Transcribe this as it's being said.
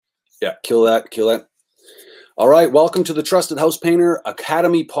Yeah, kill that, kill that. All right, welcome to the Trusted House Painter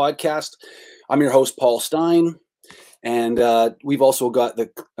Academy podcast. I'm your host, Paul Stein, and we've also got the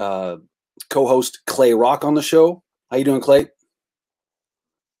co-host Clay Rock on the show. How you doing, Clay?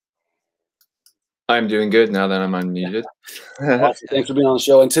 I'm doing good now that I'm unmuted. Awesome. Thanks for being on the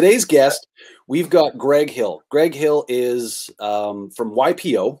show. And today's guest, we've got Greg Hill. Greg Hill is from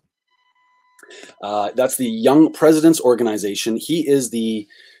YPO. That's the Young Presidents Organization. He is the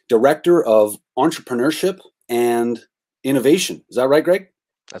Director of Entrepreneurship and Innovation. Is that right, Greg?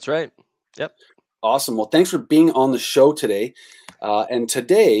 That's right. Yep. Awesome. Well, thanks for being on the show today. And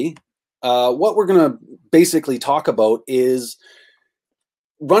today, what we're going to basically talk about is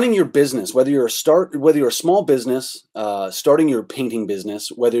running your business, whether you're a small business, starting your painting business,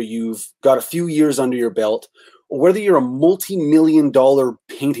 whether you've got a few years under your belt, or whether you're a multi-million-dollar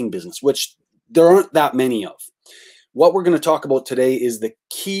painting business, which there aren't that many of. What we're going to talk about today is the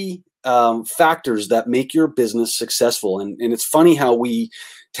key factors that make your business successful. And it's funny how we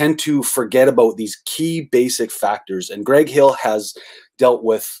tend to forget about these key basic factors. And Greg Hill has dealt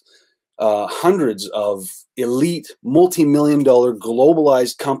with hundreds of elite multi-million-dollar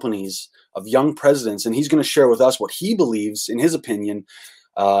globalized companies of young presidents. And he's going to share with us what he believes, in his opinion,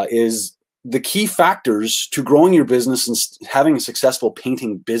 is the key factors to growing your business and having a successful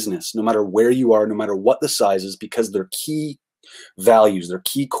painting business, no matter where you are, no matter what the size is, because they're key values, they're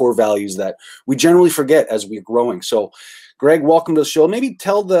key core values that we generally forget as we're growing. So, Greg, welcome to the show. Maybe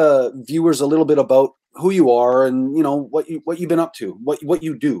tell the viewers a little bit about who you are and what you've been up to, what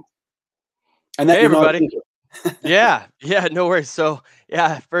you do. And that hey, everybody. yeah, no worries. So,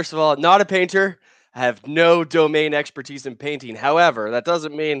 first of all, not a painter. I have no domain expertise in painting. However, that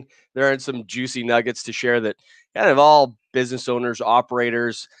doesn't mean there aren't some juicy nuggets to share that kind of all business owners,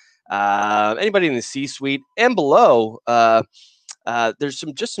 operators, anybody in the C-suite and below. There's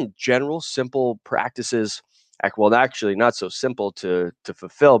some general simple practices. Well, actually, not so simple to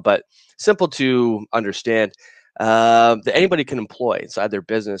fulfill, but simple to understand that anybody can employ inside their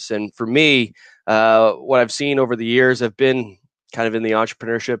business. And for me, what I've seen over the years, I've been kind of in the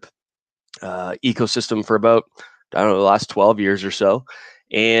entrepreneurship ecosystem for about, the last 12 years or so.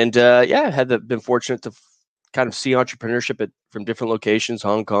 And been fortunate to kind of see entrepreneurship from different locations,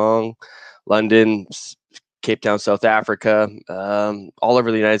 Hong Kong, London, Cape Town, South Africa, all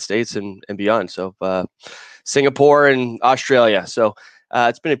over the United States and beyond. So Singapore and Australia. So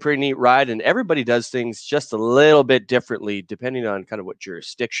it's been a pretty neat ride, and everybody does things just a little bit differently depending on kind of what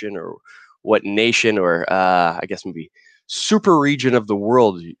jurisdiction or what nation or I guess maybe super region of the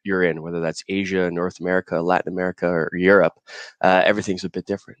world you're in, whether that's Asia, North America, Latin America, or Europe. Everything's a bit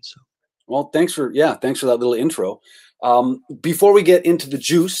different. So, well, thanks for that little intro. Before we get into the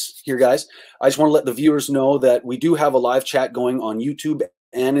juice here, guys, I just want to let the viewers know that we do have a live chat going on YouTube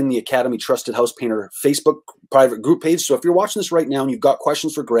and in the Academy Trusted House Painter Facebook private group page. So if you're watching this right now and you've got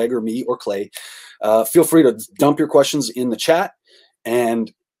questions for Greg or me or Clay, feel free to dump your questions in the chat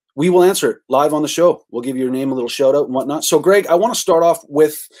and we will answer it live on the show. We'll give your name a little shout out and whatnot. So Greg, I want to start off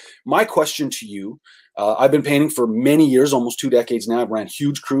with my question to you. I've been painting for many years, almost 2 decades now. I've ran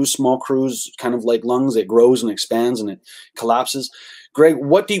huge crews, small crews, kind of like lungs. It grows and expands and it collapses. Greg,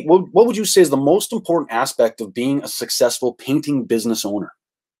 what would you say is the most important aspect of being a successful painting business owner?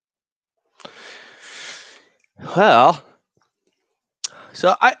 Well,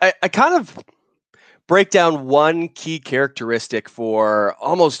 so I kind of break down one key characteristic for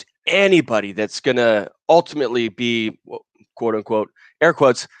almost anybody that's going to ultimately be, quote unquote, air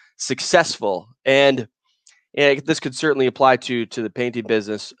quotes, successful. And this could certainly apply to the painting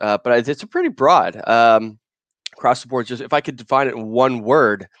business, but it's a pretty broad across the board. Just if I could define it in one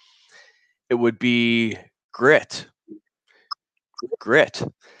word, it would be grit. Grit.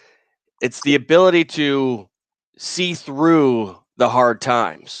 It's the ability to see through the hard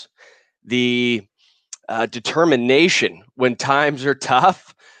times, the determination when times are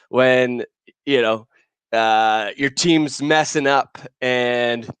tough, when your team's messing up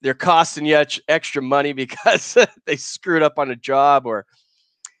and they're costing you extra money because they screwed up on a job, or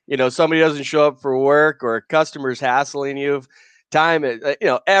somebody doesn't show up for work, or customers hassling you.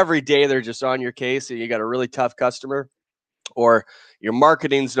 Every day they're just on your case, and you got a really tough customer, or your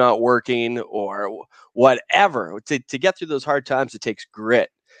marketing's not working, or whatever. To get through those hard times, it takes grit.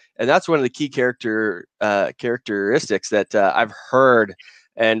 And that's one of the key characteristics that I've heard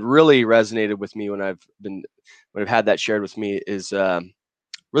and really resonated with me when I've had that shared with me, is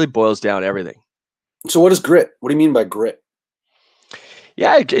really boils down everything. So what is grit? What do you mean by grit?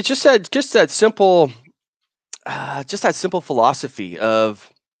 Yeah, it's just that simple philosophy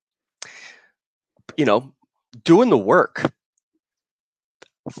of, doing the work.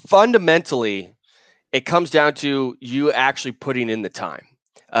 fundamentally, it comes down to you actually putting in the time.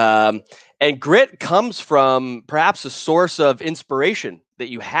 And grit comes from perhaps a source of inspiration that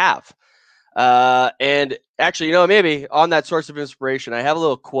you have. And actually, maybe on that source of inspiration, I have a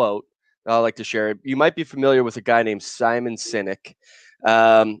little quote I'd like to share. You might be familiar with a guy named Simon Sinek.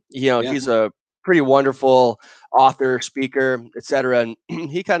 He's a pretty wonderful author, speaker, etc. And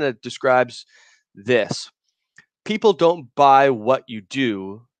he kind of describes this: people don't buy what you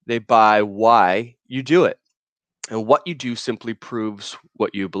do, they buy why you do it. And what you do simply proves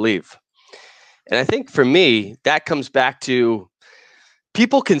what you believe. And I think for me, that comes back to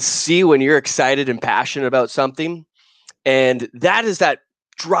people can see when you're excited and passionate about something. And that is that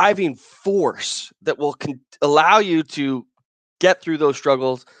driving force that will allow you to get through those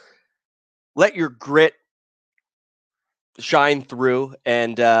struggles, let your grit shine through,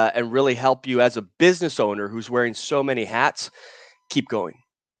 and really help you as a business owner who's wearing so many hats keep going.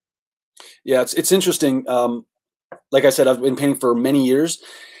 Yeah, it's interesting. Like I said, I've been painting for many years,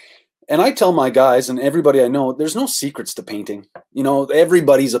 and I tell my guys and everybody I know, there's no secrets to painting.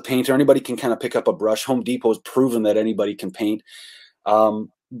 Everybody's a painter. Anybody can kind of pick up a brush. Home Depot's proven that anybody can paint.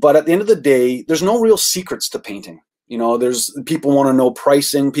 But at the end of the day, there's no real secrets to painting. There's people want to know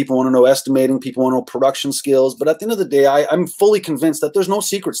pricing, people want to know estimating, people want to know production skills. But at the end of the day, I'm fully convinced that there's no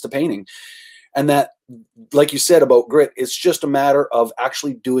secrets to painting. And that, like you said about grit, it's just a matter of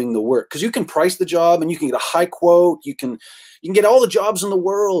actually doing the work. Because you can price the job and you can get a high quote. You can get all the jobs in the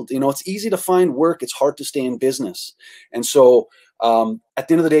world. It's easy to find work. It's hard to stay in business. And so at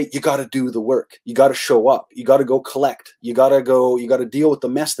the end of the day, you got to do the work. You got to show up. You got to go collect. You got to deal with the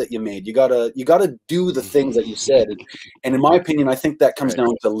mess that you made. You got to do the things that you said. And in my opinion, I think that comes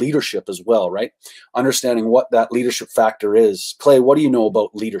down to leadership as well, right? Understanding what that leadership factor is. Clay, what do you know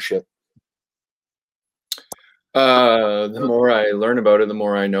about leadership? The more I learn about it, the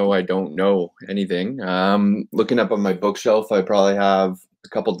more I know I don't know anything. Looking up on my bookshelf, I probably have a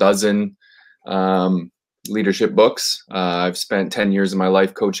couple dozen leadership books. I've spent 10 years of my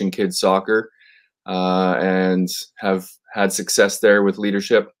life coaching kids soccer and have had success there with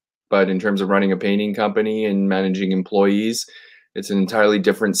leadership. But in terms of running a painting company and managing employees, it's an entirely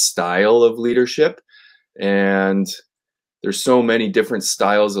different style of leadership. And there's so many different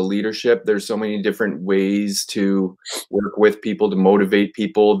styles of leadership. There's so many different ways to work with people, to motivate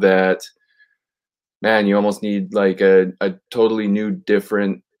people, that, man, you almost need like a totally new,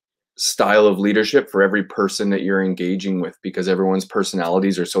 different style of leadership for every person that you're engaging with, because everyone's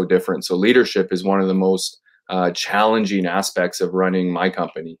personalities are so different. So leadership is one of the most challenging aspects of running my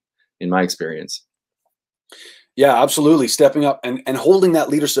company, in my experience. Yeah, absolutely. Stepping up and holding that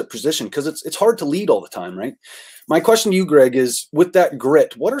leadership position, because it's hard to lead all the time, right? My question to you, Greg, is with that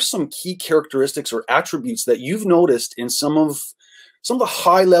grit, what are some key characteristics or attributes that you've noticed in some of the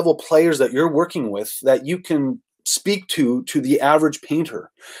high level players that you're working with that you can speak to the average painter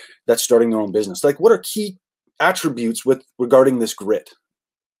that's starting their own business? Like, what are key attributes regarding this grit?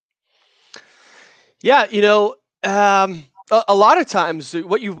 Yeah, a lot of times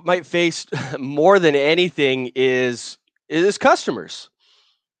what you might face more than anything is customers.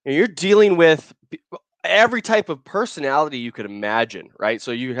 You're dealing with every type of personality you could imagine, right? So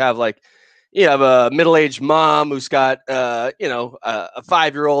you have a middle-aged mom who's got a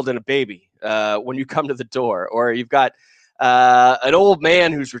 5-year-old and a baby when you come to the door, or you've got an old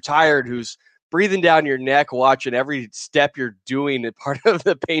man who's retired who's breathing down your neck, watching every step you're doing as part of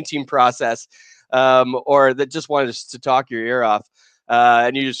the painting process. Or that just wanted to talk your ear off,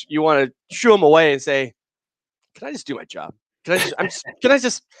 and you want to shoo them away and say, "Can I just do my job?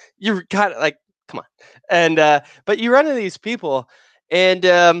 You're kind of like, come on." And but you run into these people, and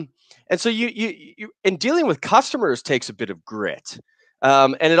so you in dealing with customers takes a bit of grit,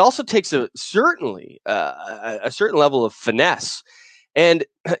 and it also takes a certain level of finesse. And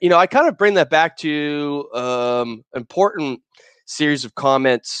I kind of bring that back to important series of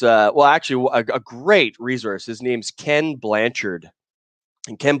comments. Actually, a great resource. His name's Ken Blanchard,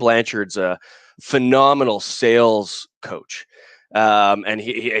 and Ken Blanchard's a phenomenal sales coach, and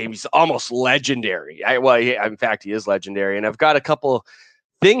he's almost legendary. In fact, he is legendary. And I've got a couple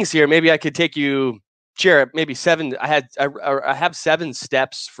things here. Maybe I could take you share maybe 7. I have 7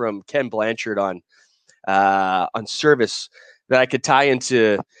 steps from Ken Blanchard on service that I could tie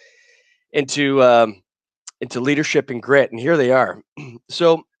into leadership and grit. And here they are.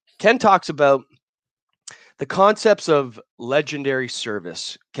 So Ken talks about the concepts of legendary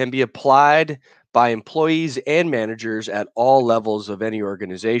service can be applied by employees and managers at all levels of any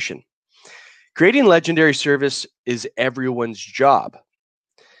organization. Creating legendary service is everyone's job.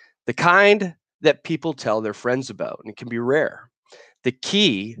 The kind that people tell their friends about, and it can be rare. The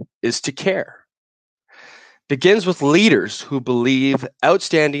key is to care. Begins with leaders who believe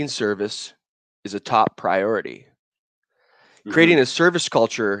outstanding service is a top priority. Creating a service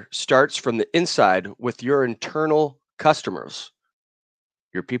culture starts from the inside with your internal customers,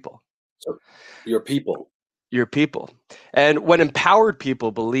 your people. So, your people. Your people. And when empowered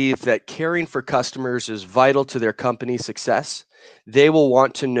people believe that caring for customers is vital to their company's success, they will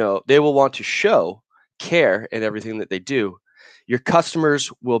want to show care in everything that they do. Your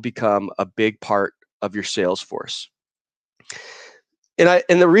customers will become a big part of your sales force.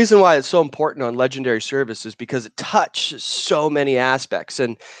 And the reason why it's so important on legendary service is because it touches so many aspects.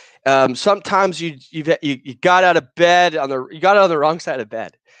 And sometimes you got out of bed on the wrong side of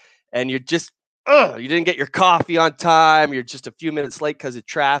bed, and you didn't get your coffee on time. You're just a few minutes late because of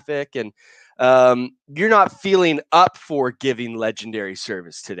traffic, and you're not feeling up for giving legendary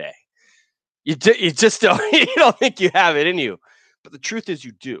service today. You just don't. You don't think you have it in you, but the truth is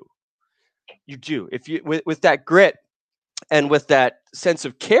you do. You do. If you with that grit and with that sense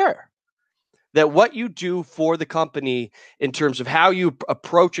of care, that what you do for the company in terms of how you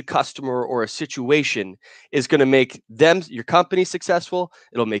approach a customer or a situation is going to make your company successful.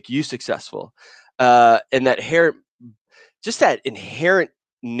 It'll make you successful. And that inherent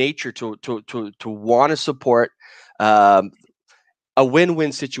nature to want to support a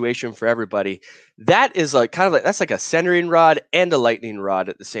win-win situation for everybody. That is that's like a centering rod and a lightning rod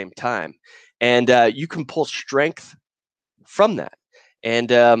at the same time. And you can pull strength from that.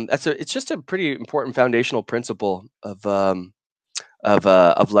 And it's just a pretty important foundational principle of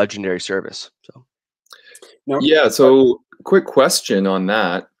legendary service. So, yeah. So, quick question on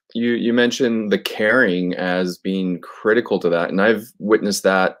that. You mentioned the caring as being critical to that, and I've witnessed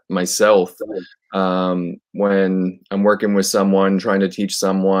that myself when I'm working with someone, trying to teach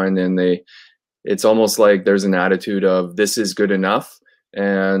someone, and it's almost like there's an attitude of this is good enough,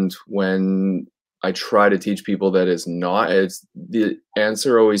 and when I try to teach people that it's not, the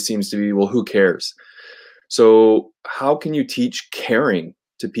answer always seems to be, well, who cares? So how can you teach caring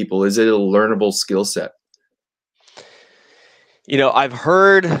to people? Is it a learnable skill set? I've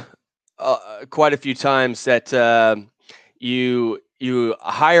heard quite a few times that you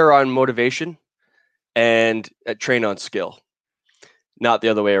hire on motivation and train on skill, not the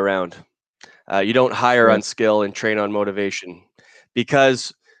other way around. You don't hire on skill and train on motivation,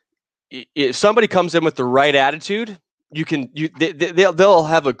 because if somebody comes in with the right attitude, they'll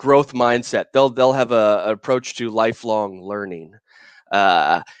have a growth mindset. They'll have an approach to lifelong learning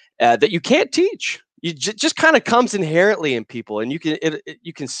that you can't teach. You just kind of comes inherently in people, and you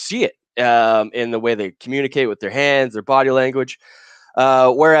can see it in the way they communicate with their hands, their body language.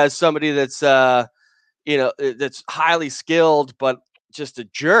 Whereas somebody that's that's highly skilled but just a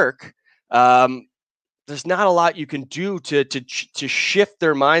jerk, there's not a lot you can do to shift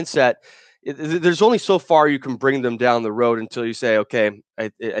their mindset. There's only so far you can bring them down the road until you say, okay,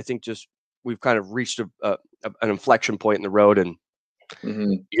 I think we've kind of reached an inflection point in the road, and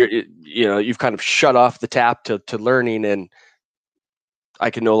you've kind of shut off the tap to learning, and I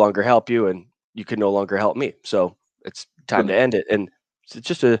can no longer help you, and you can no longer help me. So it's time to end it. And it's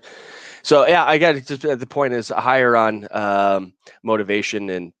just I got it. Just the point is hire on motivation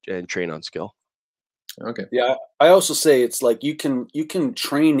and train on skill. Okay. Yeah, I also say it's like you can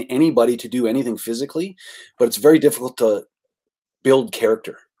train anybody to do anything physically, but it's very difficult to build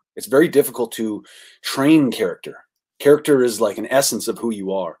character. It's very difficult to train character. Character is like an essence of who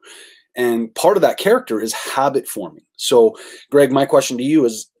you are. And part of that character is habit forming. So, Greg, my question to you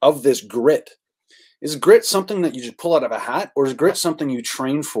is, of this grit, is grit something that you just pull out of a hat, or is grit something you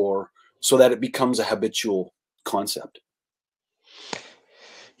train for so that it becomes a habitual concept?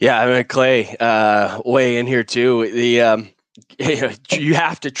 Yeah, I mean, Clay, weigh in here too. You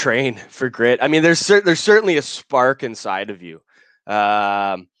have to train for grit. I mean, there's certainly a spark inside of you.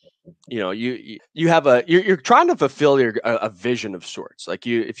 You're trying to fulfill a vision of sorts. Like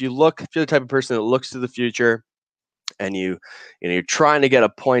if you're the type of person that looks to the future, and you're trying to get a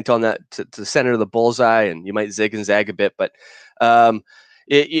point on that to the center of the bullseye, and you might zig and zag a bit, but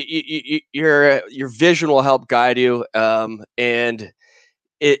your vision will help guide you, and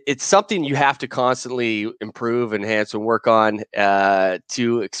it's something you have to constantly improve, enhance, and work on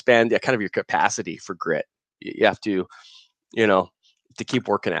to expand kind of your capacity for grit. You have to, to keep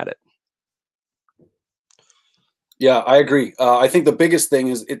working at it. Yeah, I agree. I think the biggest thing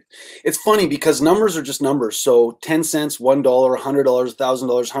is it's funny because numbers are just numbers. So 10 cents, $1, $100, $1,000,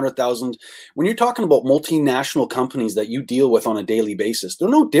 100,000. When you're talking about multinational companies that you deal with on a daily basis, they're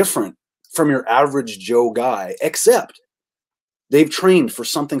no different from your average Joe guy, except they've trained for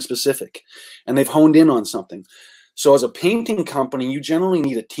something specific and they've honed in on something. So as a painting company, you generally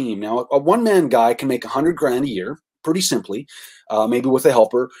need a team. Now, a one-man guy can make 100 grand a year, pretty simply, maybe with a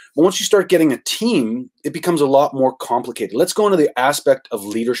helper. But once you start getting a team, it becomes a lot more complicated. Let's go into the aspect of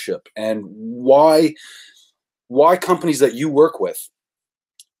leadership and why companies that you work with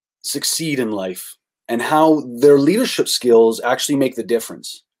succeed in life and how their leadership skills actually make the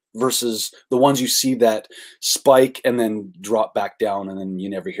difference versus the ones you see that spike and then drop back down and then you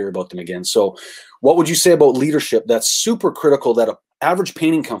never hear about them again. So what would you say about leadership that's super critical that an average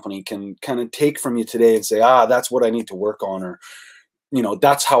painting company can kind of take from you today and say, that's what I need to work on, or,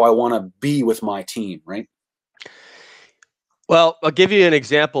 that's how I want to be with my team, right? Well, I'll give you an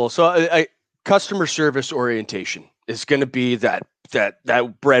example. So customer service orientation is going to be that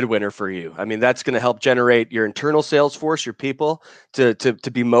breadwinner for you. I mean, that's going to help generate your internal sales force, your people, to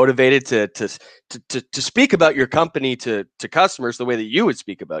be motivated to speak about your company to customers the way that you would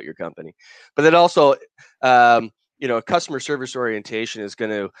speak about your company. But then also, customer service orientation is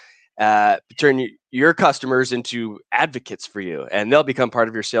going to turn your customers into advocates for you, and they'll become part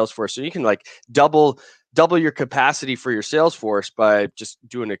of your sales force. So you can like double your capacity for your sales force by just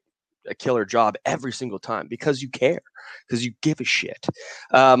doing a killer job every single time because you care, because you give a shit.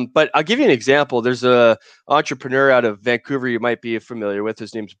 But I'll give you an example. There's a entrepreneur out of Vancouver you might be familiar with.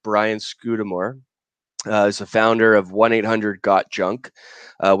 His name's Brian Scudamore. He's the founder of 1-800-GOT-JUNK,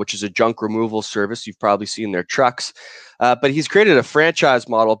 which is a junk removal service. You've probably seen their trucks. But he's created a franchise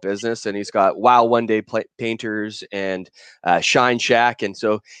model business, and he's got Wow One Day Painters and Shine Shack. And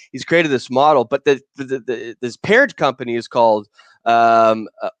so he's created this model. But this parent company is called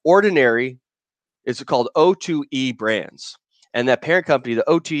Ordinary. It's called O2E Brands. And that parent company, the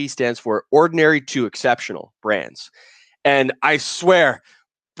O2E, stands for Ordinary to Exceptional Brands. And I swear,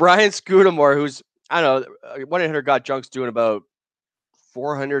 Brian Scudamore, who's, I don't know, 1-800-GOT-JUNK's doing about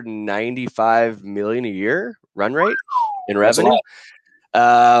 $495 million a year run rate in revenue.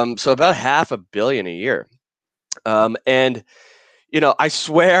 So about $500 million a year. And I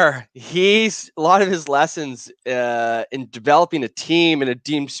swear a lot of his lessons in developing a team and a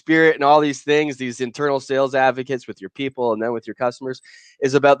team spirit and all these things, these internal sales advocates with your people and then with your customers,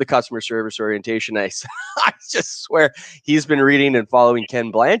 is about the customer service orientation. I just swear he's been reading and following Ken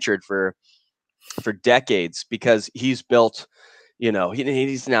Blanchard for decades, because he's built,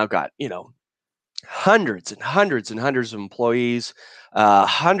 he's now got, hundreds and hundreds and hundreds of employees,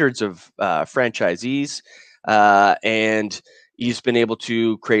 hundreds of franchisees, and he's been able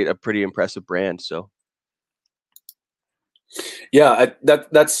to create a pretty impressive brand. So, yeah,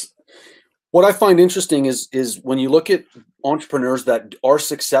 that's what I find interesting is when you look at entrepreneurs that are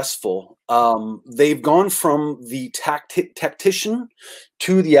successful, they've gone from the tactician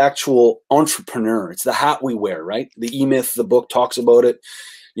to the actual entrepreneur. It's the hat we wear, right? The E-Myth, the book talks about it.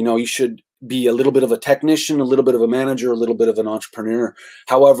 You should be a little bit of a technician, a little bit of a manager, a little bit of an entrepreneur.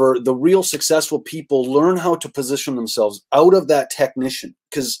 However, the real successful people learn how to position themselves out of that technician,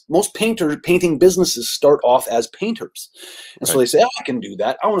 because most painting businesses start off as painters. And so they say, I can do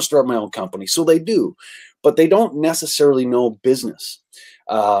that. I want to start my own company. So they do, but they don't necessarily know business.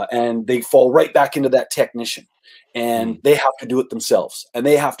 And they fall right back into that technician, and they have to do it themselves and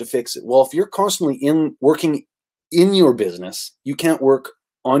they have to fix it. Well, if you're constantly working in your business, you can't work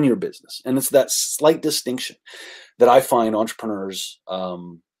on your business. And it's that slight distinction that I find entrepreneurs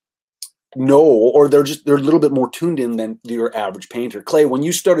know, or they're a little bit more tuned in than your average painter. Clay, when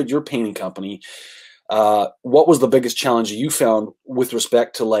you started your painting company, what was the biggest challenge you found with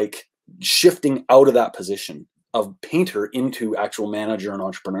respect to like shifting out of that position of painter into actual manager and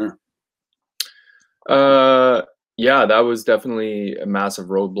entrepreneur? Yeah, that was definitely a massive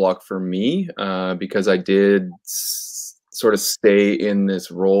roadblock for me, because I did sort of stay in this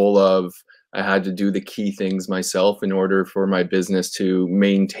role of I had to do the key things myself in order for my business to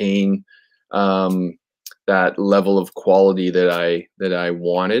maintain that level of quality that I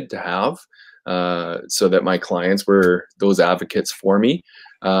wanted to have, so that my clients were those advocates for me.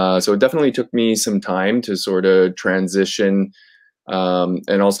 So it definitely took me some time to sort of transition.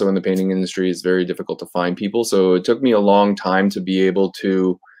 And also in the painting industry, it's very difficult to find people. So it took me a long time to be able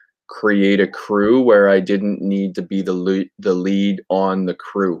to create a crew where I didn't need to be the lead on the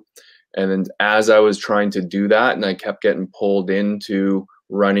crew. And then as I was trying to do that, and I kept getting pulled into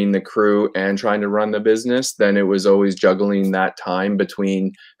running the crew and trying to run the business, then it was always juggling that time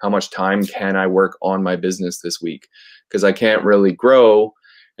between how much time can I work on my business this week? Because I can't really grow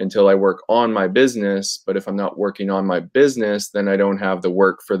until I work on my business. But if I'm not working on my business, then I don't have the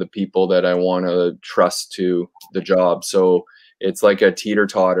work for the people that I want to trust to the job. So it's like a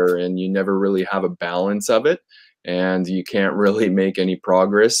teeter-totter, and you never really have a balance of it. and you can't really make any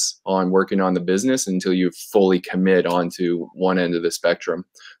progress on working on the business until you fully commit onto one end of the spectrum.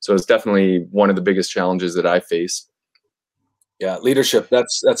 So it's definitely one of the biggest challenges that I face. Yeah, leadership,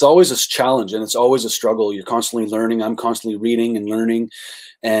 that's always a challenge, and it's always a struggle. You're constantly learning. I'm constantly reading and learning,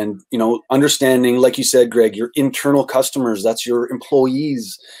 and understanding, like you said, Greg, your internal customers, that's your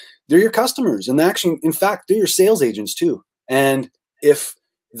employees. They're your customers, and actually, in fact, they're your sales agents too. And if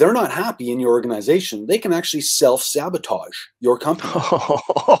they're not happy in your organization, they can actually self-sabotage your company.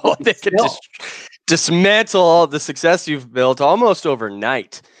 They can dismantle all the success you've built almost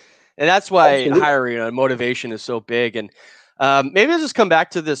overnight. And that's why Absolutely. Hiring and motivation is so big. And maybe I'll just come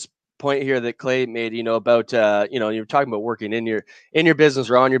back to this point here that Clay made, about, you were talking about working in your business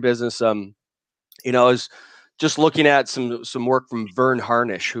or on your business. I was just looking at some work from Vern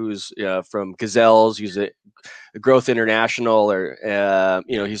Harnish, who's from Gazelles. He's a Growth International, or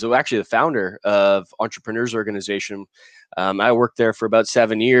he's actually the founder of Entrepreneurs Organization. I worked there for about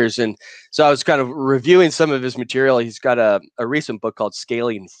 7 years, and so I was kind of reviewing some of his material. He's got a recent book called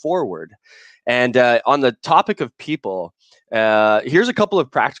Scaling Forward, and on the topic of people, here's a couple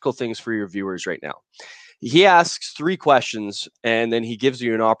of practical things for your viewers right now. He asks 3 questions, and then he gives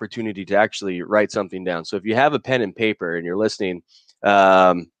you an opportunity to actually write something down. So if you have a pen and paper and you're listening,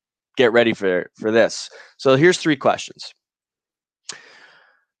 get ready for this. So here's 3 questions.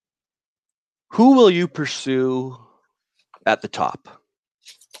 Who will you pursue at the top?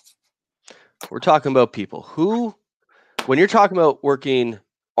 We're talking about people. Who, when you're talking about working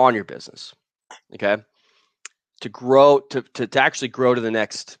on your business, okay, to grow, to actually grow to the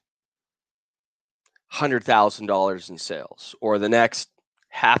next $100,000 in sales, or the next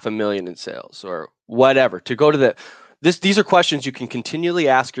 $500,000 in sales, or whatever, to go to these are questions you can continually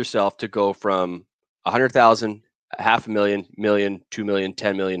ask yourself to go from 100,000, $500,000, million, 2 million,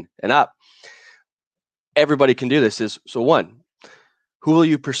 10 million, and up. Everybody can do this. So 1, who will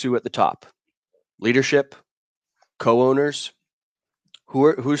you pursue at the top? Leadership, co-owners.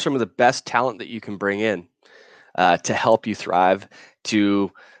 Who's some of the best talent that you can bring in to help you thrive?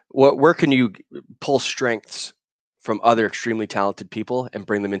 Where can you pull strengths from other extremely talented people and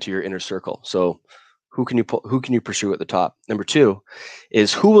bring them into your inner circle? So who can you pursue at the top? Number 2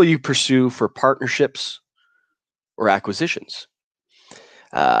 is, who will you pursue for partnerships or acquisitions?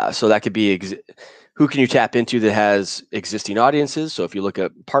 So that could be who can you tap into that has existing audiences? So if you look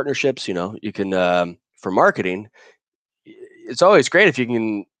at partnerships, you can for marketing, it's always great if you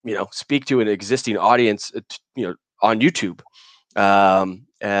can speak to an existing audience on YouTube,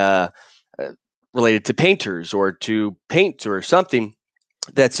 related to painters or to paint or something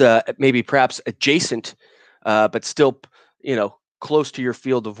that's maybe perhaps adjacent, but still, close to your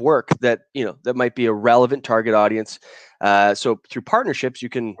field of work, that might be a relevant target audience. So through partnerships, you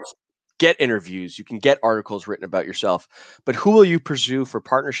can get interviews, you can get articles written about yourself. But who will you pursue for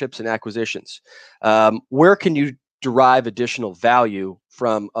partnerships and acquisitions? Where can you derive additional value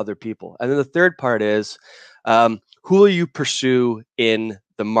from other people? And then the third part is, who will you pursue in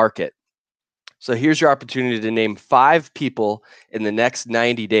the market? So here's your opportunity to name 5 people in the next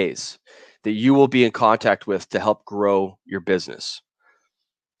 90 days that you will be in contact with to help grow your business.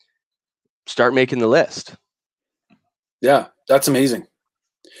 Start making the list. Yeah, that's amazing.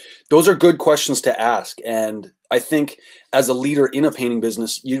 Those are good questions to ask. And I think as a leader in a painting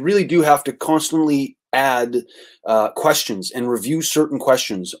business, you really do have to constantly add questions and review certain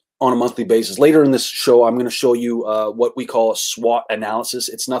questions on a monthly basis. Later in this show, I'm going to show you what we call a SWOT analysis.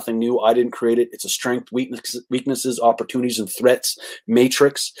 It's nothing new. I didn't create it. It's a strength, weaknesses, opportunities, and threats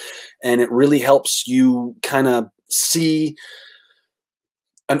matrix. And it really helps you kind of see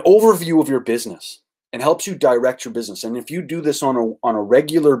an overview of your business and helps you direct your business. And if you do this on a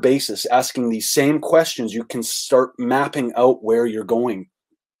regular basis, asking these same questions, you can start mapping out where you're going.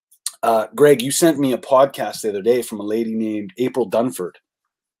 Greg, you sent me a podcast the other day from a lady named April Dunford,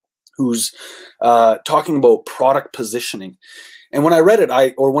 who's talking about product positioning. And when I read it,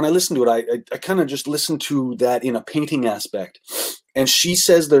 when I listened to it, I kind of just listened to that in a painting aspect. And she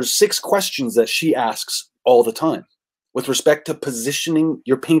says there's 6 questions that she asks all the time with respect to positioning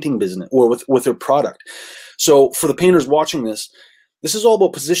your painting business or with your product. So for the painters watching this is all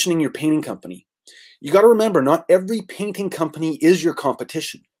about positioning your painting company. You got to remember, not every painting company is your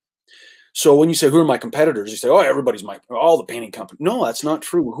competition. So when you say, who are my competitors? You say, oh, everybody's all the painting companies. No, that's not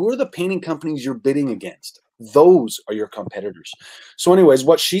true. Who are the painting companies you're bidding against? Those are your competitors. So anyways,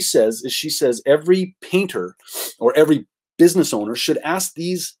 what she says is every painter or every business owner should ask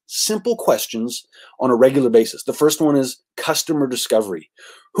these simple questions on a regular basis. The first one is customer discovery.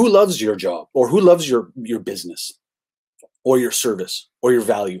 Who loves your job, or who loves your business or your service or your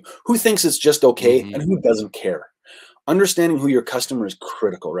value? Who thinks it's just okay, and who doesn't care? understanding who your customer is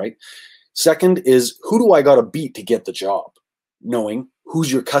critical, right? Second is, who do I got to beat to get the job? Knowing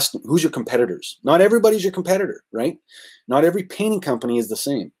who's your competitors. Not everybody's your competitor, right? Not every painting company is the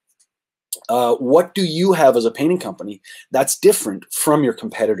same. What do you have as a painting company that's different from your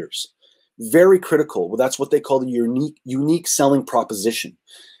competitors? Very critical. Well, that's what they call the unique selling proposition.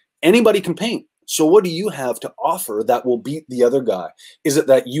 Anybody can paint. So what do you have to offer that will beat the other guy? Is it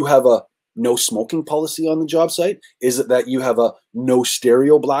that you have a no smoking policy on the job site? Is it that you have a no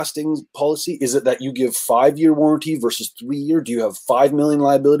stereo blasting policy? Is it that you give 5-year warranty versus 3-year? Do you have 5 million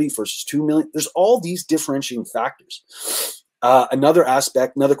liability versus 2 million? There's all these differentiating factors. Another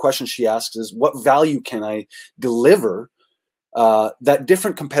question she asks is, what value can I deliver that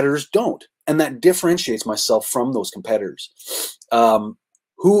different competitors don't? And that differentiates myself from those competitors.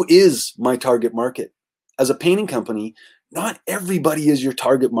 Who is my target market? As a painting company, not everybody is your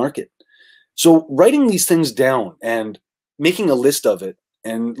target market. So writing these things down and making a list of it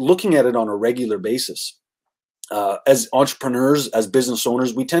and looking at it on a regular basis. As entrepreneurs, as business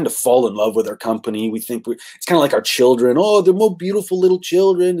owners, we tend to fall in love with our company. We think it's kind of like our children. Oh, they're more beautiful little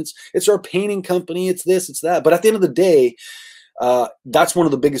children. It's our painting company. It's this, it's that. But at the end of the day, that's one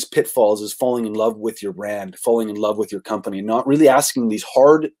of the biggest pitfalls, is falling in love with your brand, falling in love with your company, and not really asking these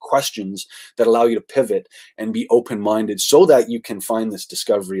hard questions that allow you to pivot and be open-minded so that you can find this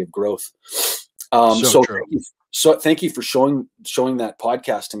discovery of growth. Thank you for showing that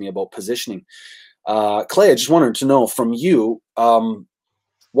podcast to me about positioning. Clay, I just wanted to know from you,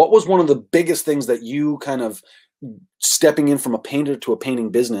 what was one of the biggest things that you kind of stepping in from a painter to a painting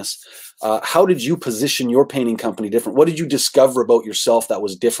business, how did you position your painting company different? What did you discover about yourself that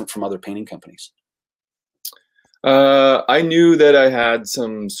was different from other painting companies? I knew that I had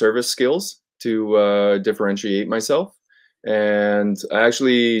some service skills to differentiate myself. And I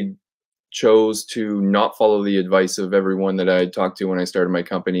actually chose to not follow the advice of everyone that I talked to when I started my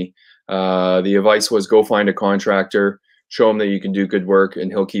company. The advice was, go find a contractor, show him that you can do good work,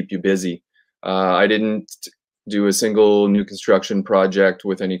 and he'll keep you busy. I didn't do a single new construction project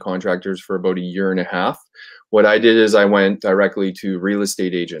with any contractors for about 1.5 years. What I did is I went directly to real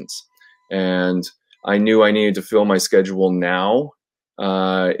estate agents, and I knew I needed to fill my schedule now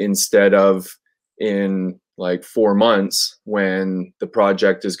instead of in like 4 months when the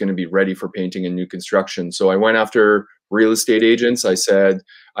project is going to be ready for painting and new construction. So I went after real estate agents. I said,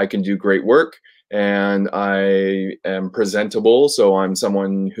 I can do great work and I am presentable. So I'm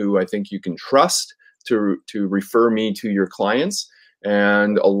someone who I think you can trust to refer me to your clients.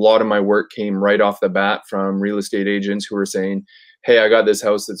 And a lot of my work came right off the bat from real estate agents who were saying, hey, I got this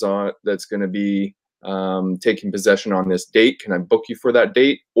house that's going to be taking possession on this date. Can I book you for that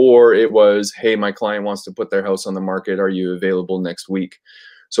date? Or it was, hey, my client wants to put their house on the market. Are you available next week?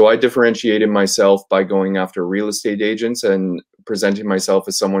 So I differentiated myself by going after real estate agents and presenting myself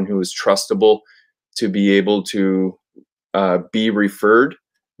as someone who is trustable to be able to be referred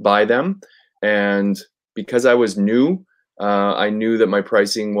by them. And because I was new, I knew that my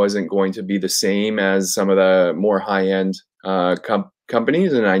pricing wasn't going to be the same as some of the more high-end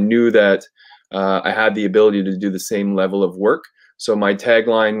companies. And I knew that I had the ability to do the same level of work. So my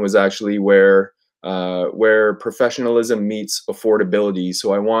tagline was actually where professionalism meets affordability.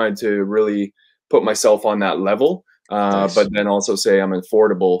 So I wanted to really put myself on that level, nice. But then also say I'm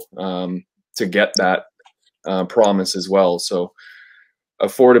affordable to get that promise as well. So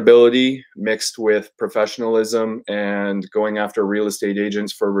affordability mixed with professionalism and going after real estate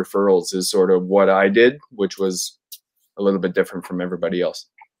agents for referrals is sort of what I did, which was a little bit different from everybody else.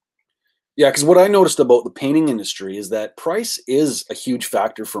 Yeah, because what I noticed about the painting industry is that price is a huge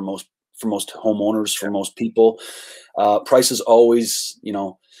factor for most homeowners, for most people. Price is always,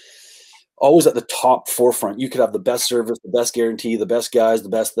 always at the top forefront. You could have the best service, the best guarantee, the best guys, the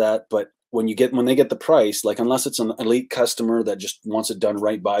best that, but when they get the price, like unless it's an elite customer that just wants it done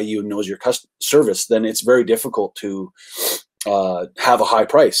right by you and knows your service, then it's very difficult to have a high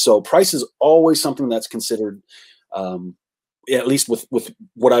price. So price is always something that's considered, at least with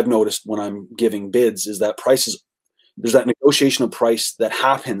what I've noticed when I'm giving bids, is that there's that negotiation of price that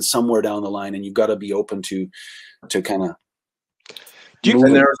happens somewhere down the line, and you've got to be open to kind of.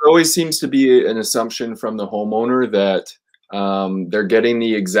 And there always seems to be an assumption from the homeowner that they're getting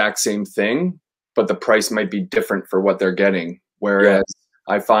the exact same thing, but the price might be different for what they're getting. Whereas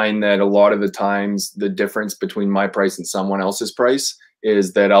I find that a lot of the times the difference between my price and someone else's price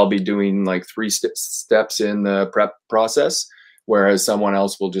is that I'll be doing like 3 steps in the prep process, whereas someone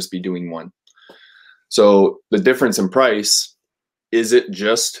else will just be doing 1. So the difference in price, is it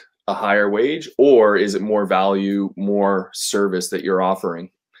just a higher wage, or is it more value, more service that you're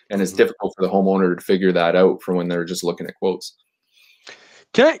offering? And it's difficult for the homeowner to figure that out from when they're just looking at quotes.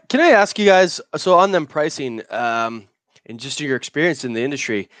 Can I ask you guys, so on them pricing, and just your experience in the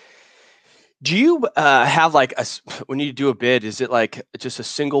industry, do you have like when you do a bid, is it like just a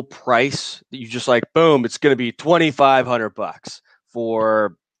single price that you just like, boom, it's going to be $2,500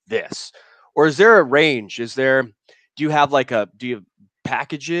 for this? Or is there a range? Do you have do you have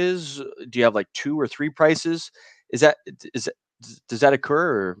packages? Do you have like 2 or 3 prices? Does that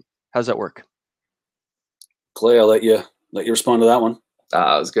occur, or how does that work? Clay, I'll let you respond to that one.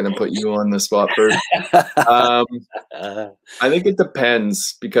 I was going to put you on the spot first. I think it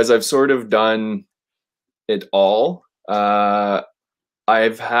depends, because I've sort of done it all.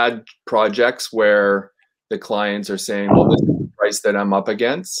 I've had projects where the clients are saying, well, this is the price that I'm up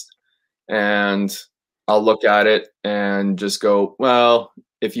against. And I'll look at it and just go, well,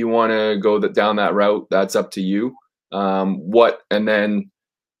 if you want to go down that route, that's up to you. And then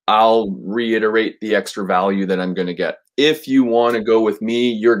I'll reiterate the extra value that I'm going to get. If you want to go with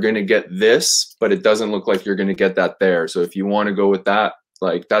me, you're going to get this, but it doesn't look like you're going to get that there. So if you want to go with that,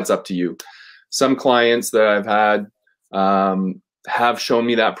 like, that's up to you. Some clients that I've had have shown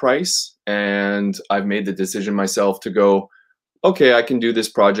me that price, and I've made the decision myself to go, okay, I can do this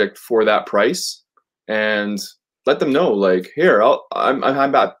project for that price, and let them know, like, here,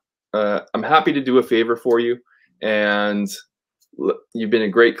 I'm happy to do a favor for you, and you've been a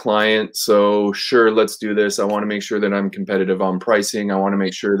great client, so sure, let's do this. I want to make sure that I'm competitive on pricing. I want to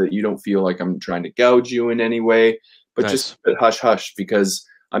make sure that you don't feel like I'm trying to gouge you in any way, but just hush hush, because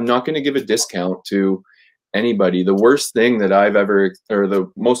I'm not going to give a discount to anybody. The worst thing that I've ever, or the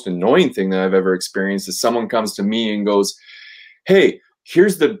most annoying thing that I've ever experienced, is someone comes to me and goes, hey,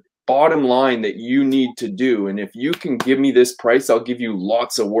 here's the bottom line that you need to do, and if you can give me this price, I'll give you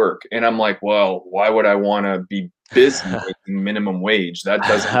lots of work. And I'm like, well, why would I want to be busy making minimum wage? That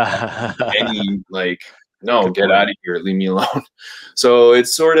doesn't have any, like, no, get out of here, leave me alone. So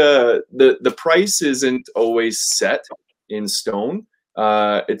it's sort of, the price isn't always set in stone.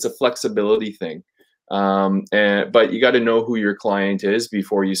 It's a flexibility thing. But you got to know who your client is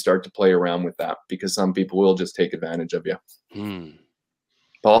before you start to play around with that, because some people will just take advantage of you.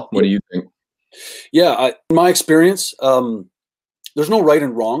 Paul, what do you think? Yeah, in my experience, there's no right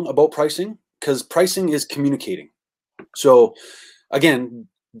and wrong about pricing, because pricing is communicating. So again,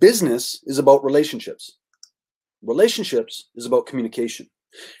 business is about relationships. Relationships is about communication.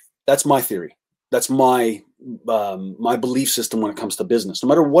 That's my theory. That's my my belief system when it comes to business. No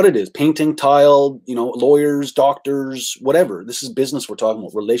matter what it is, painting, tile, lawyers, doctors, whatever. This is business we're talking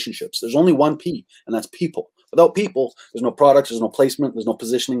about, relationships. There's only one P, and that's people. Without people, there's no products, there's no placement, there's no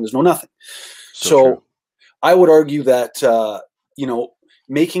positioning, there's no nothing. So I would argue that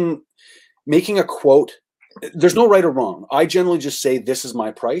making a quote, there's no right or wrong. I generally just say, this is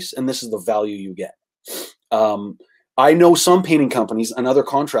my price and this is the value you get. I know some painting companies and other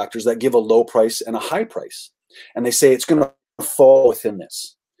contractors that give a low price and a high price, and they say it's going to fall within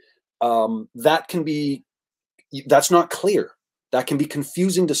this. That's not clear. That can be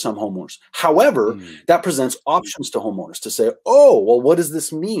confusing to some homeowners. However, that presents options to homeowners to say, oh, well, what does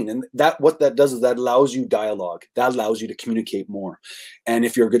this mean? And what that does is that allows you dialogue. That allows you to communicate more. And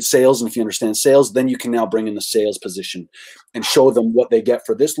if you're a good sales and if you understand sales, then you can now bring in the sales position and show them what they get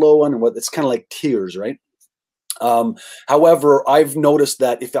for this low one, and what it's kind of like tiers, right? However, I've noticed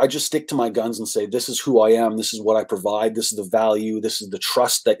that if I just stick to my guns and say, this is who I am, this is what I provide, this is the value, this is the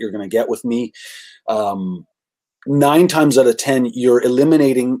trust that you're going to get with me, 9 times out of 10, you're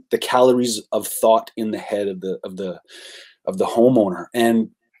eliminating the calories of thought in the head of the homeowner.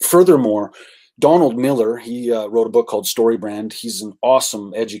 And furthermore, Donald Miller, he wrote a book called Story Brand. He's an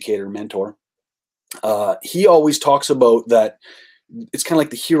awesome educator, mentor. He always talks about that it's kind of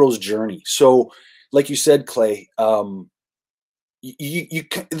like the hero's journey. So, like you said, Clay,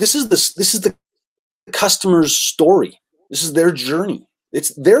 this is the customer's story. This is their journey.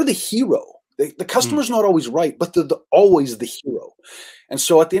 They're the hero. The customer's not always right, but they're always the hero. And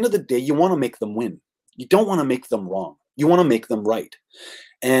so at the end of the day, you want to make them win. You don't want to make them wrong. You want to make them right.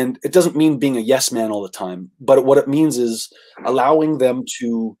 And it doesn't mean being a yes man all the time, but what it means is allowing them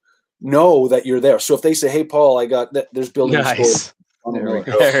to know that you're there. So if they say, hey, Paul, I got that, there's building a store.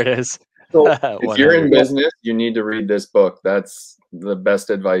 There it is. So if you're in business, you need to read this book. That's the best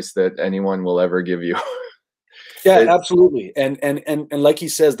advice that anyone will ever give you. Yeah, absolutely. And like he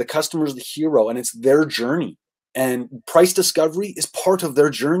says, the customer's the hero, and it's their journey. And price discovery is part of their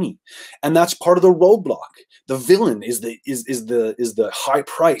journey, and that's part of the roadblock. The villain is the high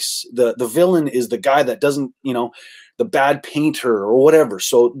price. The villain is the guy that doesn't, the bad painter or whatever.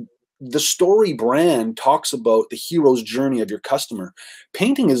 So the story brand talks about the hero's journey of your customer.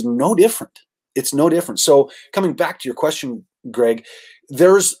 Painting is no different. It's no different. So coming back to your question, Greg,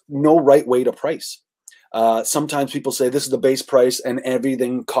 there's no right way to price. Sometimes people say this is the base price and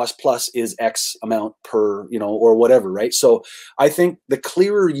everything cost plus is X amount per, or whatever, right? So I think the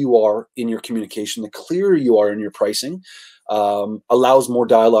clearer you are in your communication, the clearer you are in your pricing, allows more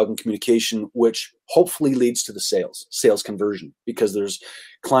dialogue and communication, which hopefully leads to the sales conversion, because there's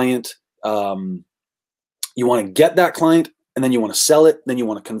client, you want to get that client, and then you want to sell it, then you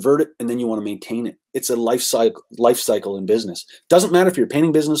want to convert it, and then you want to maintain it. It's a life cycle in business. Doesn't matter if you're a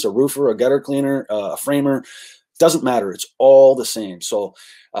painting business, a roofer, a gutter cleaner, a framer. Doesn't matter. It's all the same. So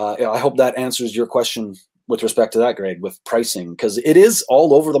I hope that answers your question with respect to that, Greg, with pricing, because it is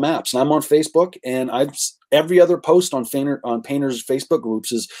all over the maps. And I'm on Facebook, and every other post on painters Facebook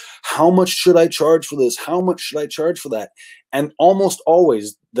groups is, how much should I charge for this? How much should I charge for that? And almost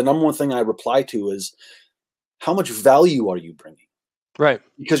always the number one thing I reply to is, how much value are you bringing? Right.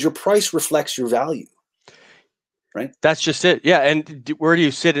 Because your price reflects your value. Right. That's just it. Yeah. And where do you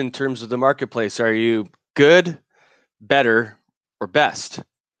sit in terms of the marketplace? Are you good, better, or best?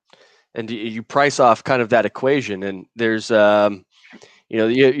 And you price off kind of that equation. And there's, you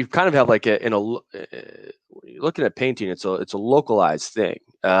kind of have like looking at painting, it's a localized thing.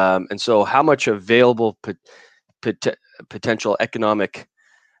 And so how much available potential economic,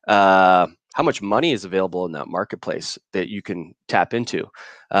 how much money is available in that marketplace that you can tap into,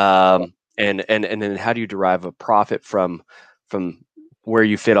 and then how do you derive a profit from where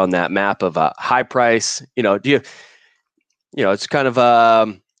you fit on that map of a high price? It's kind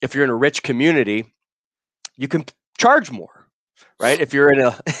of if you're in a rich community, you can charge more, right? If you're in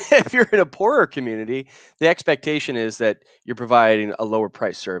a poorer community, the expectation is that you're providing a lower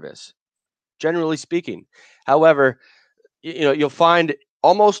price service, generally speaking. However, you'll find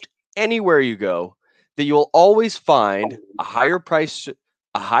almost anywhere you go that you'll always find a higher price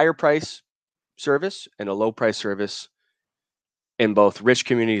service and a low price service in both rich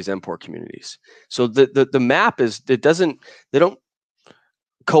communities and poor communities. So the map they don't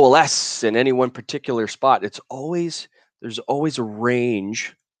coalesce in any one particular spot. There's always a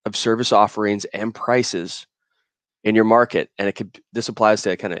range of service offerings and prices in your market, and this applies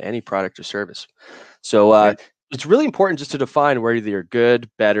to kind of any product or service. So it's really important just to define whether you're good,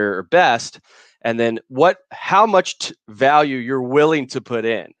 better, or best, and then how much value you're willing to put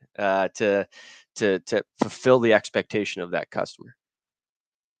in to fulfill the expectation of that customer.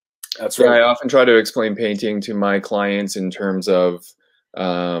 That's right. Yeah, I often try to explain painting to my clients in terms of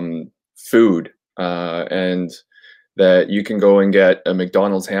food, and that you can go and get a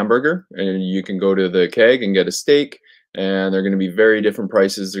McDonald's hamburger, and you can go to the Keg and get a steak, and they're going to be very different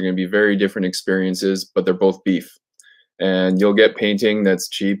prices. They're going to be very different experiences, but they're both beef. And you'll get painting that's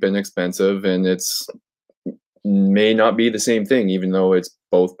cheap and expensive, and it's may not be the same thing, even though it's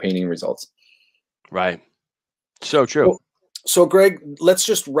both painting results. Right. So true. So Greg, let's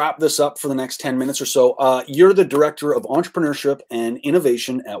just wrap this up for the next 10 minutes or so. You're the Director of Entrepreneurship and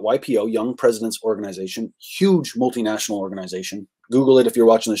Innovation at YPO, Young Presidents Organization, huge multinational organization. Google it if you're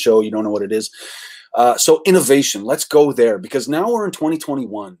watching the show, you don't know what it is. So innovation, let's go there, because now we're in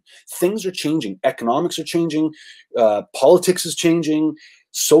 2021. Things are changing. Economics are changing. Politics is changing.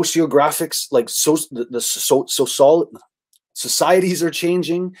 Sociographics, like societies are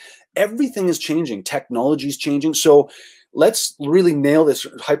changing. Everything is changing. Technology is changing. So let's really nail this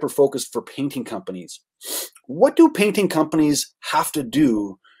hyper-focus for painting companies. What do painting companies have to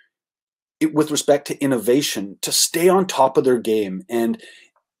do with respect to innovation to stay on top of their game? And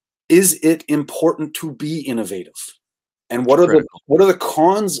is it important to be innovative? And what are the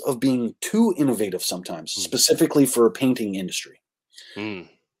cons of being too innovative sometimes, specifically for a painting industry?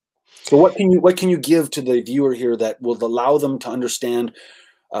 So what can you give to the viewer here that will allow them to understand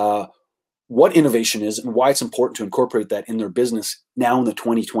what innovation is and why it's important to incorporate that in their business now in the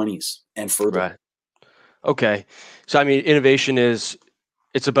 2020s and further? Right. Okay. So, I mean, innovation it's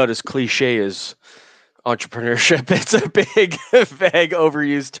about as cliche as entrepreneurship. It's a big, vague,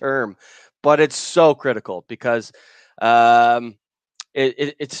 overused term, but it's so critical because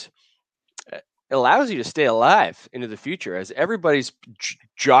it allows you to stay alive into the future as everybody's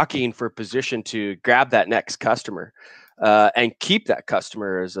jockeying for position to grab that next customer. And keep that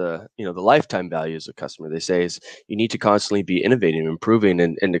customer as the lifetime value as a customer, they say, is you need to constantly be innovating, improving,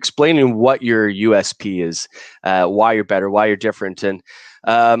 and explaining what your USP is, why you're better, why you're different. And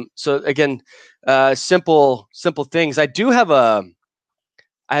so again, simple things. I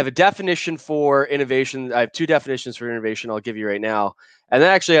have a definition for innovation. I have two definitions for innovation I'll give you right now. And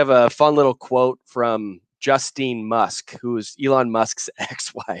then I actually have a fun little quote from Justine Musk, who is Elon Musk's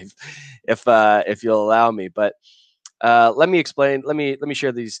ex-wife, if you'll allow me. But let me explain. Let me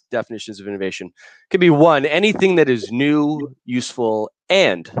share these definitions of innovation. It could be one, anything that is new, useful,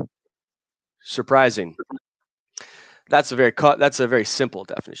 and surprising. That's a very simple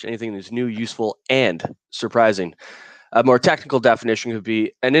definition. Anything that's new, useful, and surprising. A more technical definition could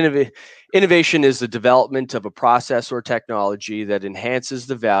be innovation is the development of a process or technology that enhances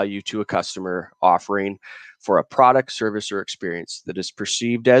the value to a customer offering for a product, service, or experience that is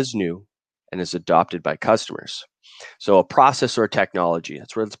perceived as new and is adopted by customers. So a process or technology.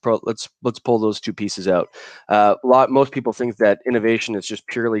 That's where let's pull those two pieces out. Most people think that innovation is just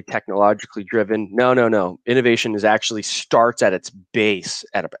purely technologically driven. No. Innovation actually starts at its base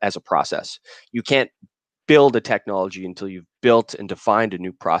as a process. You can't build a technology until you've built and defined a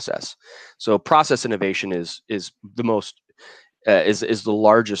new process. So process innovation is the most is the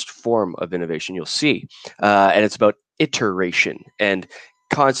largest form of innovation you'll see, and it's about iteration and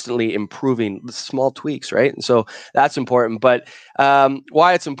constantly improving small tweaks, right? And so that's important. But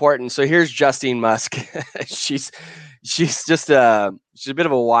why it's important? So here's Justine Musk. she's just she's a bit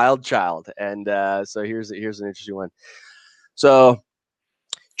of a wild child, and so here's an interesting one. So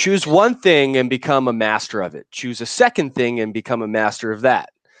choose one thing and become a master of it. Choose a second thing and become a master of that.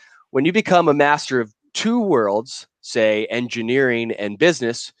 When you become a master of two worlds, say engineering and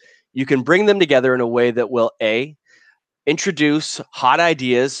business, you can bring them together in a way that will introduce hot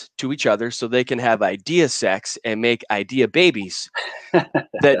ideas to each other so they can have idea sex and make idea babies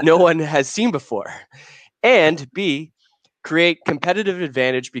that no one has seen before. And B, create competitive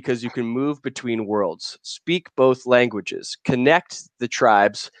advantage because you can move between worlds, speak both languages, connect the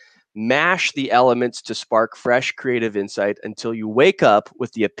tribes, mash the elements to spark fresh creative insight until you wake up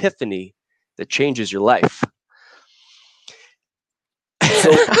with the epiphany that changes your life.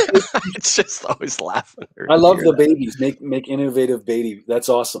 So it's just always laughing. I love the babies. Make innovative baby. That's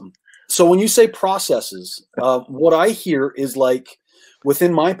awesome. So when you say processes, what I hear is like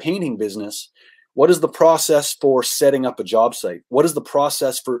within my painting business, what is the process for setting up a job site? What is the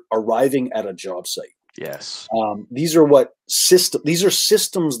process for arriving at a job site? Yes. These are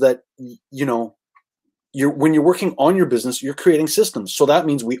systems that, you know, when you're working on your business, you're creating systems. So that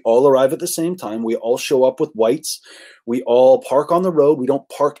means we all arrive at the same time. We all show up with whites. We all park on the road. We don't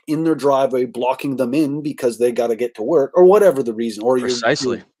park in their driveway, blocking them in because they got to get to work or whatever the reason. Or your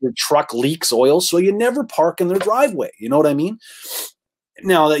truck leaks oil, so you never park in their driveway. You know what I mean?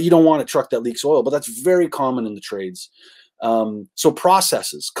 Now that you don't want a truck that leaks oil, but that's very common in the trades. So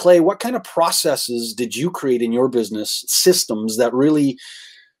processes. Clay, what kind of processes did you create in your business, systems that really,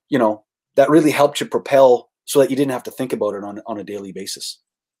 you know, that really helped you propel so that you didn't have to think about it on a daily basis?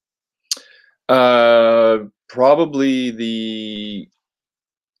 Probably the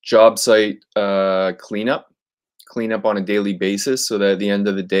job site cleanup on a daily basis, so that at the end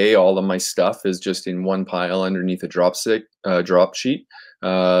of the day, all of my stuff is just in one pile underneath a drop sheet.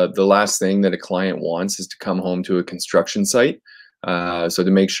 The last thing that a client wants is to come home to a construction site. So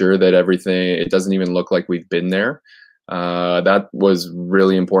to make sure that it doesn't even look like we've been there. That was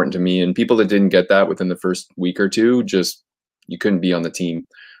really important to me, and people that didn't get that within the first week or two, you couldn't be on the team.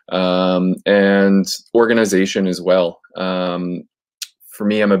 And organization as well. For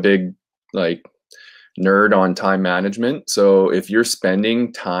me, I'm a big nerd on time management. So if you're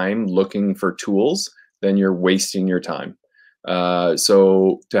spending time looking for tools, then you're wasting your time.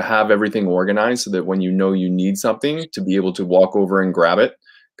 So to have everything organized so that when you know you need something, to be able to walk over and grab it.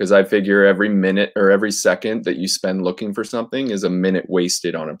 Because I figure every minute or every second that you spend looking for something is a minute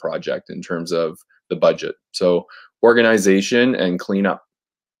wasted on a project in terms of the budget. So organization and cleanup.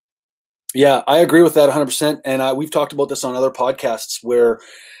 Yeah, I agree with that 100%. And we've talked about this on other podcasts where,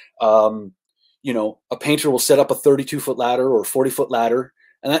 you know, a painter will set up a 32-foot ladder or 40-foot ladder,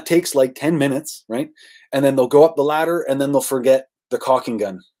 and that takes like 10 minutes, right? And then they'll go up the ladder and then they'll forget the caulking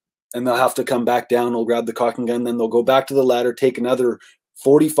gun. And they'll have to come back down, they'll grab the caulking gun, then they'll go back to the ladder, take another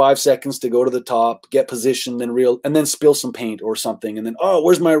 45 seconds to go to the top, get positioned, and then spill some paint or something. And then, oh,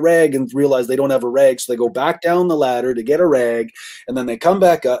 where's my rag? And realize they don't have a rag. So they go back down the ladder to get a rag, and then they come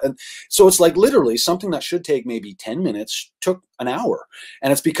back up. And so it's like literally something that should take maybe 10 minutes took an hour.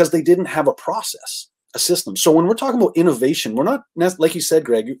 And it's because they didn't have a process, a system. So when we're talking about innovation, we're not, like you said,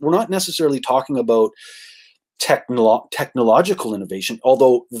 Greg, we're not necessarily talking about technological innovation,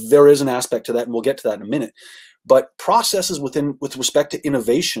 although there is an aspect to that, and we'll get to that in a minute. But processes with respect to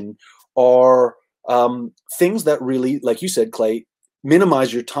innovation are things that really, like you said, Clay,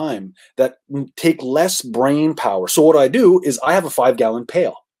 minimize your time, that take less brain power. So what I do is I have a 5-gallon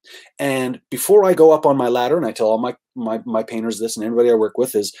pail. And before I go up on my ladder, and I tell all my painters this and everybody I work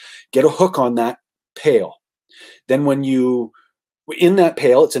with is get a hook on that pail. Then in that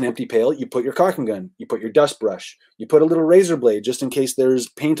pail, it's an empty pail, you put your caulking gun, you put your dust brush, you put a little razor blade just in case there's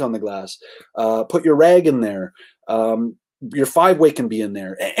paint on the glass, put your rag in there, your 5-way can be in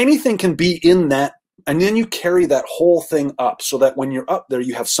there. Anything can be in that. And then you carry that whole thing up so that when you're up there,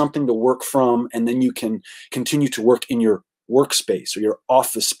 you have something to work from, and then you can continue to work in your workspace or your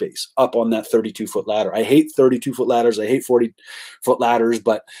office space up on that 32-foot ladder. I hate 32-foot ladders. I hate 40-foot ladders,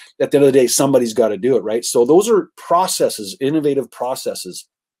 but at the end of the day, somebody's got to do it, right? So those are processes, innovative processes.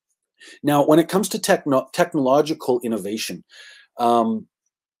 Now, when it comes to technological innovation, would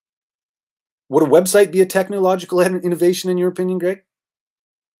a website be a technological innovation in your opinion, Greg?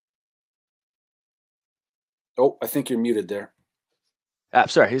 Oh, I think you're muted there.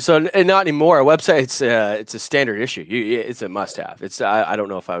 Sorry. So not anymore. A website, it's a standard issue. It's a must-have. I don't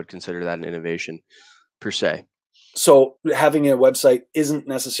know if I would consider that an innovation per se. So having a website isn't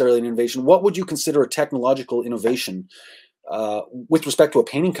necessarily an innovation. What would you consider a technological innovation with respect to a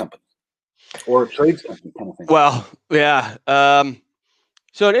painting company or a trades company kind of thing? Well, yeah.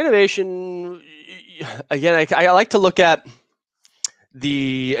 So an innovation, again, I like to look at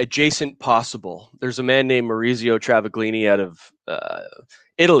the adjacent possible. There's a man named Maurizio Travaglini out of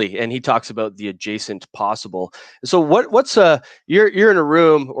Italy, and he talks about the adjacent possible. So what's you're in a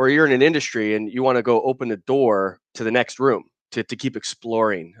room or you're in an industry and you want to go open a door to the next room to keep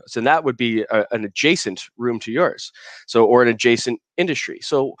exploring. So that would be an adjacent room to yours. So, or an adjacent industry.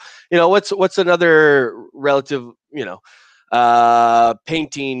 So, what's another relative,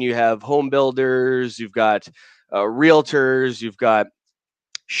 painting, you have home builders, you've got realtors, you've got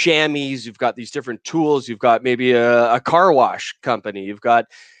chamois, you've got these different tools, you've got maybe a car wash company, you've got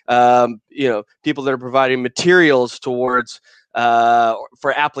people that are providing materials towards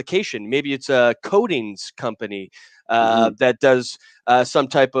for application. Maybe it's a coatings company that does some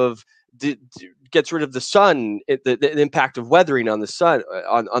type of gets rid of the sun, the impact of weathering on the sun,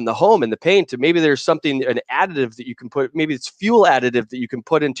 on the home and the paint. Maybe there's something, an additive that you can put, maybe it's fuel additive that you can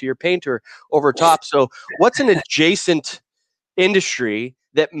put into your paint or over top. So what's an adjacent industry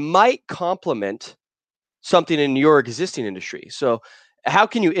that might complement something in your existing industry? So how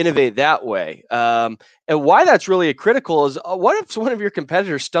can you innovate that way? And why that's really critical is what if one of your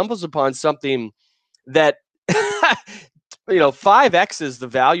competitors stumbles upon something that 5x is the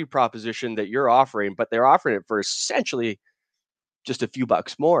value proposition that you're offering, but they're offering it for essentially just a few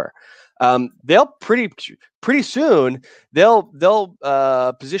bucks more. They'll pretty soon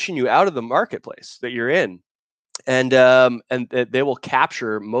they'll position you out of the marketplace that you're in. And they will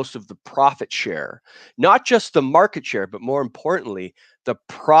capture most of the profit share, not just the market share, but more importantly, the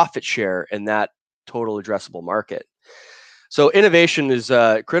profit share in that total addressable market. So innovation is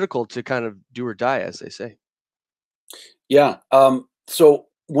critical to kind of do or die, as they say. Yeah. So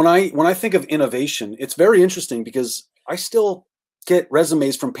when I think of innovation, it's very interesting because I still get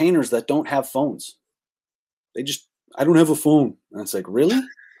resumes from painters that don't have phones. I don't have a phone. And it's like, really?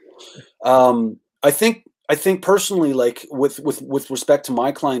 I think personally, like with respect to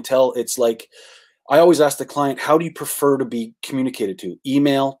my clientele, it's like I always ask the client, how do you prefer to be communicated to?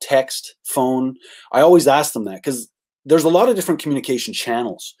 Email, text, phone? I always ask them that because there's a lot of different communication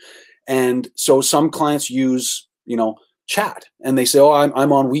channels. And so some clients use, chat, and they say, oh,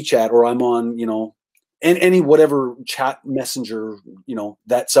 I'm on WeChat, or I'm on, any whatever chat messenger,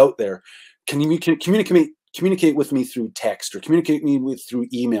 that's out there. Can you communicate with me through text, or communicate me through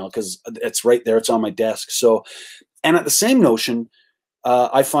email, because it's right there, it's on my desk. So, and at the same notion,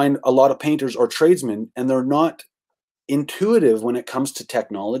 I find a lot of painters or tradesmen, and they're not intuitive when it comes to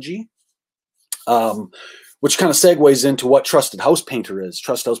technology, which kind of segues into what Trusted House Painter is.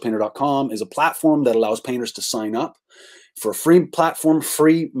 TrustedHousePainter.com is a platform that allows painters to sign up for a free platform,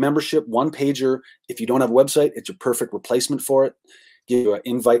 free membership, one-pager. If you don't have a website, it's a perfect replacement for it. Give you an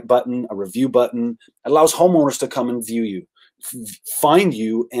invite button, a review button. It allows homeowners to come and view you, find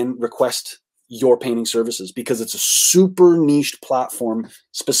you, and request your painting services, because it's a super niched platform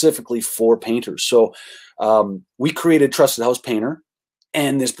specifically for painters. So we created Trusted House Painter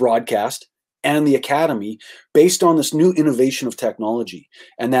and this broadcast and the Academy based on this new innovation of technology,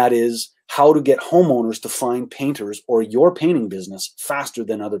 and that is how to get homeowners to find painters or your painting business faster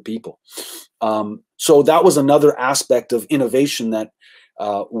than other people. So that was another aspect of innovation that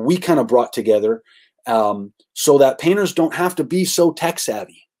we kind of brought together, so that painters don't have to be so tech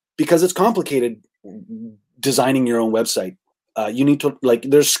savvy, because it's complicated designing your own website. You need to,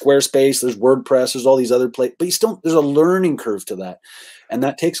 there's Squarespace, there's WordPress, there's all these other places, but there's a learning curve to that, and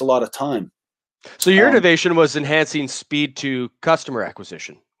that takes a lot of time. So your innovation was enhancing speed to customer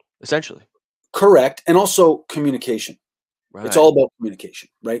acquisition, essentially. Correct. And also communication. It's all about communication,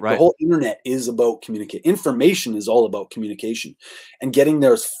 right? The Right. whole internet is about communicate. Information is all about communication and getting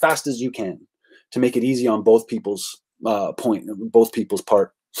there as fast as you can to make it easy on both people's both people's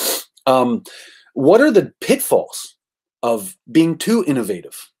part. What are the pitfalls of being too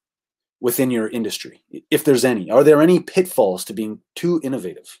innovative within your industry, if there's any? Are there any pitfalls to being too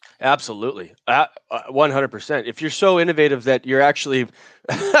innovative? Absolutely. 100%. If you're so innovative that you're actually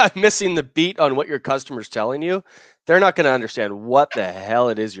missing the beat on what your customer's telling you, they're not going to understand what the hell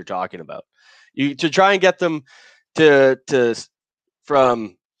it is you're talking about. You to try and get them to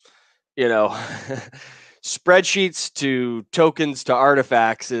from, you know, spreadsheets to tokens to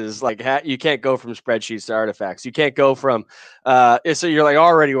artifacts is like you can't go from spreadsheets to artifacts. You can't go from so you're like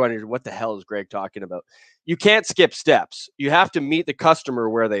already wondering what the hell is Greg talking about. You can't skip steps. You have to meet the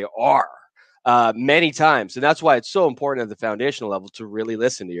customer where they are many times, and that's why it's so important at the foundational level to really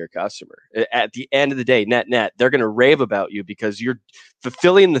listen to your customer. At the end of the day, net they're going to rave about you because you're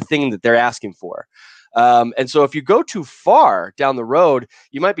fulfilling the thing that they're asking for. And so if you go too far down the road,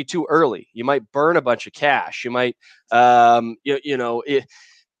 you might be too early. You might burn a bunch of cash. You might, and the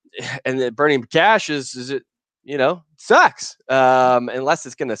burning cash is it, sucks. Unless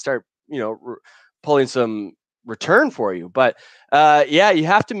it's going to start, pulling some return for you. But you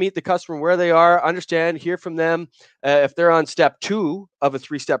have to meet the customer where they are, understand, hear from them. If they're on step 2 of a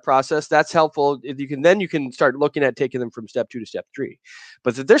 3-step process, that's helpful. If you can start looking at taking them from step 2 to step 3.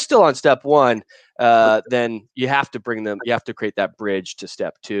 But if they're still on step 1, then you have to create that bridge to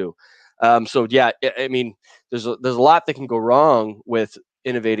step 2. I mean, there's a lot that can go wrong with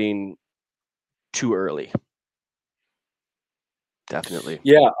innovating too early. Definitely.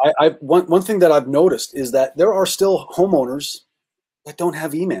 Yeah, one thing that I've noticed is that there are still homeowners that don't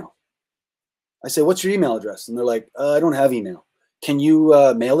have email. I say, "What's your email address?" And they're like, "I don't have email. Can you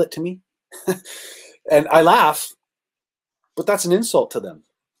mail it to me?" And I laugh, but that's an insult to them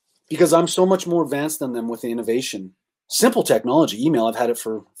because I'm so much more advanced than them with the innovation. Simple technology, email, I've had it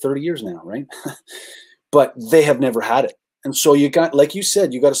for 30 years now, right? But they have never had it. And so you got, like you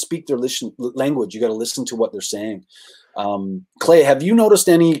said, you got to speak their language. You got to listen to what they're saying. Clay, have you noticed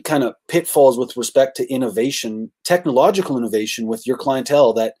any kind of pitfalls with respect to innovation, technological innovation with your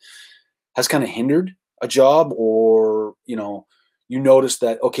clientele that has kind of hindered a job, or, you notice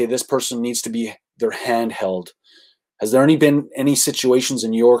that, okay, this person needs to be their hand held? Has there been any situations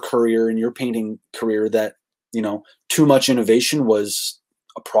in your career, in your painting career, that, too much innovation was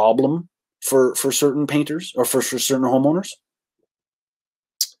a problem for certain painters or for certain homeowners?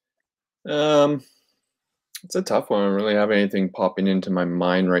 It's a tough one. I don't really have anything popping into my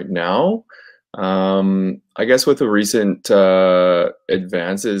mind right now. I guess with the recent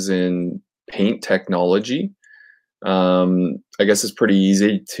advances in paint technology, I guess it's pretty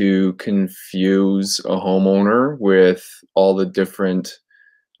easy to confuse a homeowner with all the different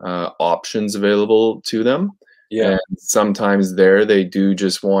options available to them. Yeah. And sometimes they do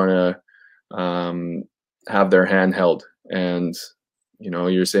just want to have their hand held. And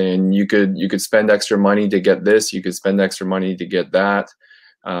you're saying you could spend extra money to get this, you could spend extra money to get that,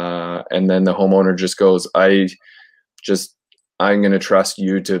 and then the homeowner just goes, I'm going to trust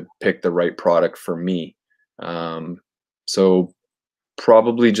you to pick the right product for me. So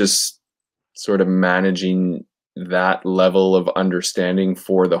probably just sort of managing that level of understanding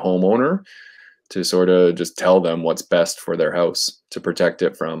for the homeowner to sort of just tell them what's best for their house to protect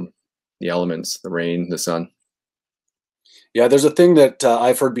it from the elements, the rain, the sun. Yeah, there's a thing that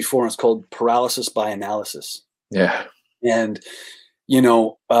I've heard before, and it's called paralysis by analysis. Yeah. And,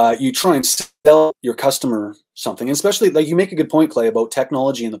 you try and sell your customer something, and especially, like, you make a good point, Clay, about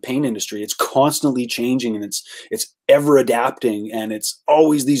technology in the paint industry. It's constantly changing, and it's ever adapting, and it's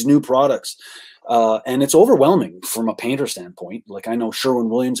always these new products. And it's overwhelming from a painter standpoint. Like, I know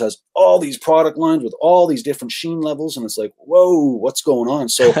Sherwin-Williams has all these product lines with all these different sheen levels, and it's like, whoa, what's going on?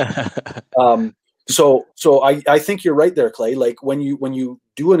 So, So I think you're right there, Clay. Like, when you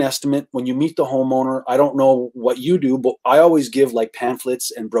do an estimate, when you meet the homeowner, I don't know what you do, but I always give like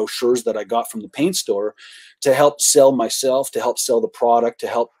pamphlets and brochures that I got from the paint store to help sell myself, to help sell the product, to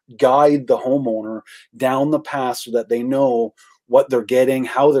help guide the homeowner down the path so that they know what they're getting,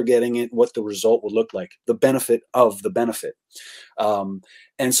 how they're getting it, what the result will look like, the benefit of the benefit.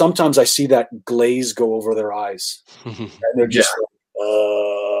 And sometimes I see that glaze go over their eyes, and they're just like,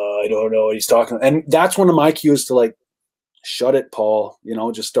 I don't know what he's talking about. And that's one of my cues to, like, shut it, Paul,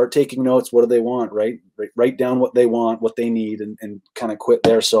 just start taking notes. What do they want? Right? Write down what they want, what they need, and kind of quit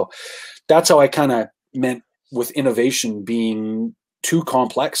there. So that's how I kind of meant with innovation being too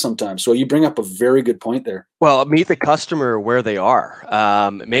complex sometimes. So you bring up a very good point there. Well, meet the customer where they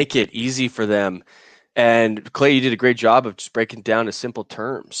are. Make it easy for them. And Clay, you did a great job of just breaking down to simple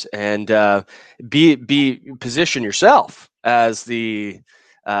terms, and position yourself as the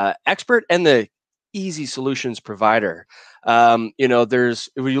expert and the easy solutions provider. You know,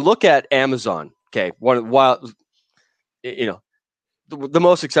 when you look at Amazon, okay, you know, the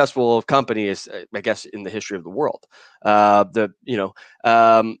most successful company is, I guess, in the history of the world. At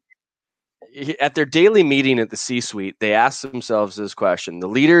their daily meeting at the C-suite, they ask themselves this question. The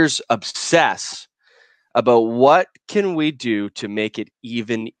leaders obsess about what can we do to make it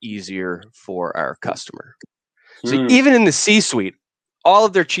even easier for our customer. So even in the C-suite, all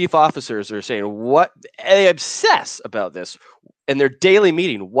of their chief officers are saying what they obsess about this in their daily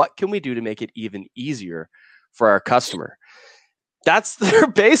meeting. What can we do to make it even easier for our customer? That's their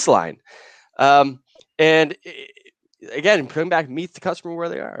baseline. And again, coming back, meet the customer where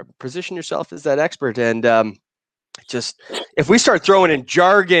they are, position yourself as that expert. And just if we start throwing in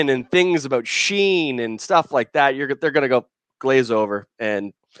jargon and things about Sheen and stuff like that, they're going to go glaze over.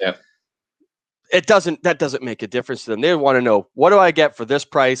 And that doesn't make a difference to them. They want to know, what do I get for this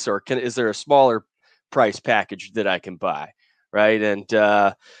price, or is there a smaller price package that I can buy, right? And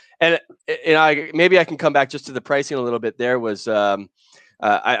maybe I can come back just to the pricing a little bit. There was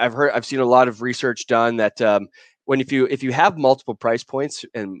I've seen a lot of research done that if you have multiple price points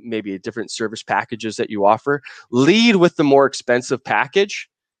and maybe different service packages that you offer, lead with the more expensive package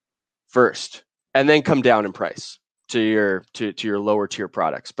first, and then come down in price to your lower tier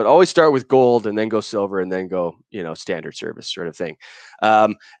products. But always start with gold and then go silver and then go, standard service sort of thing.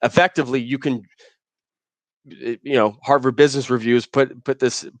 Effectively, you can, Harvard Business Reviews put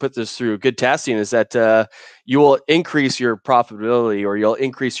this through good testing, is that you will increase your profitability, or you'll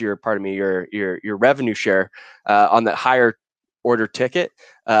increase your revenue share on that higher order ticket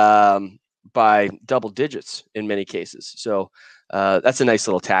by double digits in many cases. So that's a nice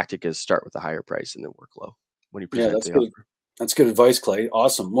little tactic, is start with the higher price and then work low when you present the offer. That's good advice, Clay.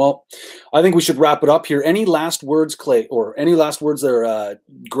 Awesome. Well, I think we should wrap it up here. Any last words, Clay, or any last words there,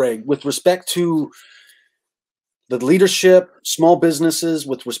 Greg, with respect to the leadership, small businesses,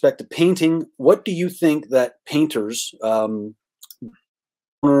 with respect to painting? What do you think that painters that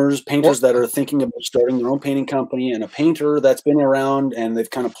are thinking about starting their own painting company, and a painter that's been around and they've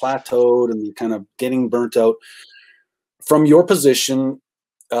kind of plateaued and they're kind of getting burnt out, from your position,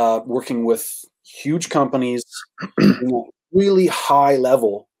 working with huge companies, really high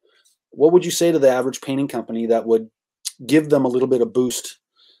level, what would you say to the average painting company that would give them a little bit of boost,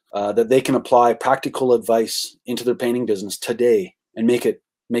 that they can apply practical advice into their painting business today and make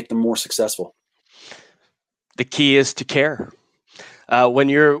them more successful? The key is to care. When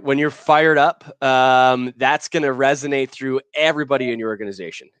you're fired up, that's going to resonate through everybody in your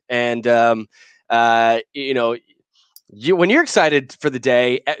organization. And when you're excited for the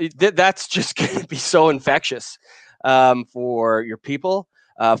day, that's just going to be so infectious for your people,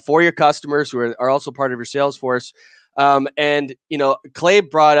 for your customers who are also part of your sales force. And Clay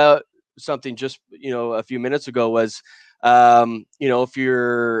brought out something just a few minutes ago, was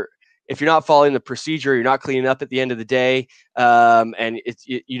if you're not following the procedure, you're not cleaning up at the end of the day, and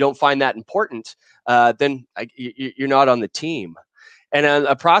you don't find that important, then you're not on the team. And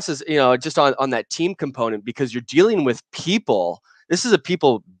a process, just on that team component, because you're dealing with people. This is a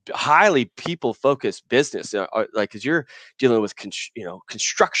highly people-focused business, because you're dealing with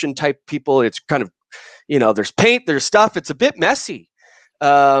construction type people. It's kind of, there's paint, there's stuff. It's a bit messy,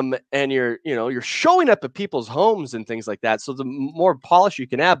 and you're showing up at people's homes and things like that. So the more polish you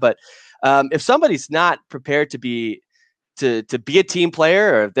can add, but if somebody's not prepared to be a team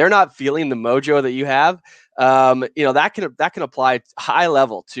player, or if they're not feeling the mojo that you have, that can apply high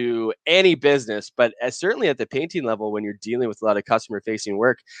level to any business, but certainly at the painting level when you're dealing with a lot of customer facing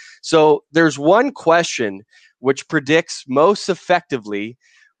work. So there's one question which predicts most effectively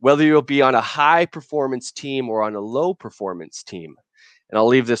whether you'll be on a high performance team or on a low performance team. And I'll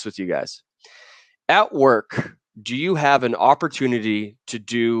leave this with you guys. At work, do you have an opportunity to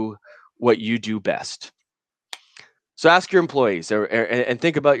do what you do best? So ask your employees, and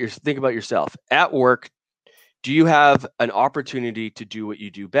think about yourself. At work, do you have an opportunity to do what you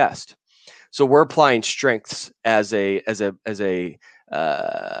do best? So we're applying strengths as a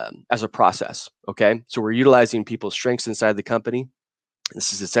process. Okay, so we're utilizing people's strengths inside the company.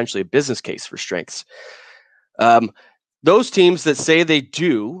 This is essentially a business case for strengths. Those teams that say they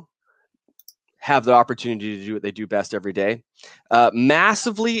do have the opportunity to do what they do best every day,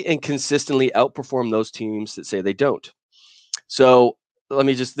 massively and consistently outperform those teams that say they don't. So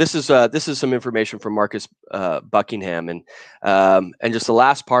this is some information from Marcus Buckingham, and just the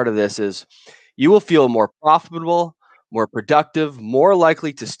last part of this is, you will feel more profitable, more productive, more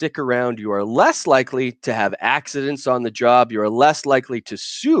likely to stick around. You are less likely to have accidents on the job. You are less likely to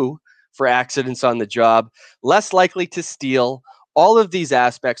sue for accidents on the job, less likely to steal. All of these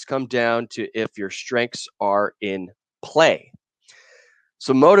aspects come down to if your strengths are in play.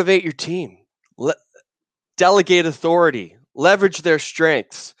 So motivate your team, delegate authority, leverage their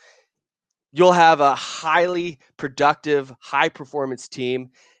strengths. You'll have a highly productive, high performance team.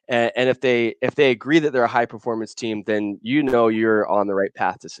 And if they agree that they're a high performance team, then you know you're on the right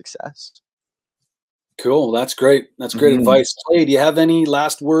path to success. Cool. That's great. That's great advice. Clay, do you have any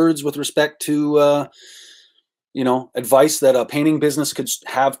last words with respect to advice that a painting business could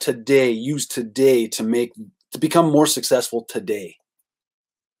have today, use today to become more successful today?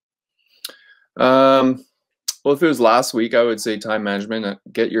 Well, if it was last week, I would say time management.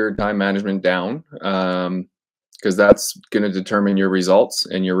 Get your time management down, because that's going to determine your results,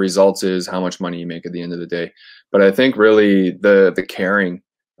 and your results is how much money you make at the end of the day. But I think really the caring,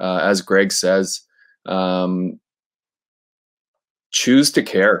 as Greg says, choose to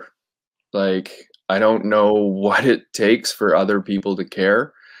care. Like, I don't know what it takes for other people to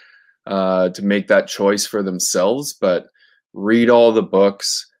care, to make that choice for themselves, but read all the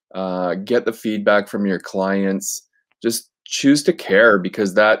books, get the feedback from your clients, just choose to care,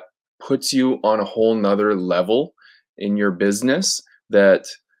 because that puts you on a whole nother level in your business that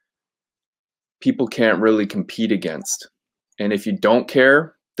people can't really compete against. And if you don't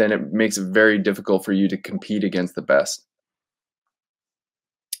care, then it makes it very difficult for you to compete against the best.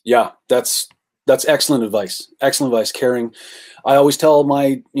 Yeah, that's excellent advice. Excellent advice. Caring. I always tell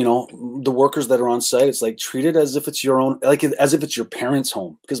my, the workers that are on site, it's like, treat it as if it's your own, like as if it's your parents'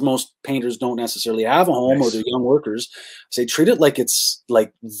 home, because most painters don't necessarily have a home. Nice. Or they're young workers. I say, treat it like it's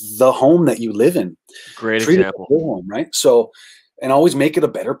like the home that you live in. Great treat example. It like your home, right? So, and always make it a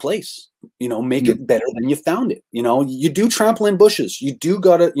better place. Make it better than you found it. You do trample in bushes. You do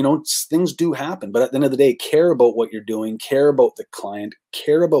gotta, things do happen. But at the end of the day, care about what you're doing, care about the client,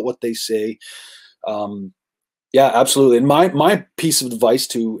 care about what they say. Yeah, absolutely. And my piece of advice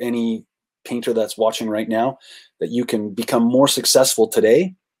to any painter that's watching right now, that you can become more successful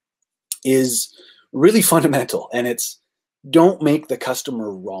today, is really fundamental. And it's, don't make the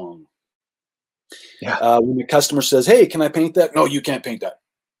customer wrong. Yeah. When the customer says, "Hey, can I paint that?" "No, you can't paint that."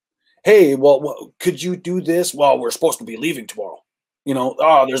 "Hey, well, could you do this?" "Well, we're supposed to be leaving tomorrow."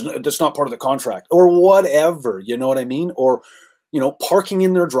 That's not part of the contract, or whatever. You know what I mean? Or, parking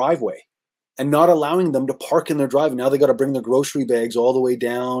in their driveway and not allowing them to park in their driveway. Now they got to bring their grocery bags all the way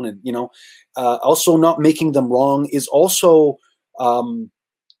down, and also not making them wrong is also,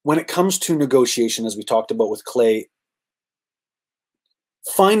 when it comes to negotiation, as we talked about with Clay,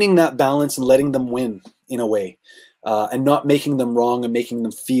 finding that balance and letting them win in a way, and not making them wrong and making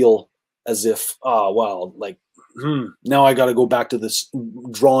them feel as if, now I got to go back to this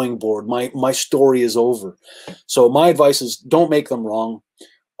drawing board. My story is over. So my advice is, don't make them wrong.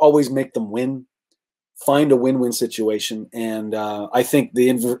 Always make them win. Find a win-win situation. And I think the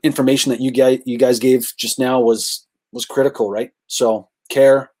information that you guys gave just now was critical, right? So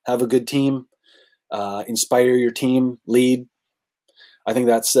care, have a good team, inspire your team, lead. I think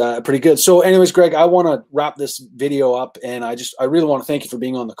that's pretty good. So anyways, Greg, I want to wrap this video up, and I really want to thank you for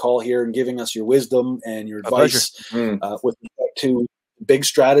being on the call here and giving us your wisdom and your advice with respect to big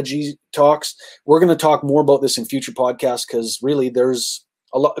strategy talks. We're going to talk more about this in future podcasts, because really there's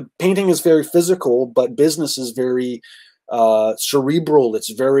a lot. Painting is very physical, but business is very cerebral.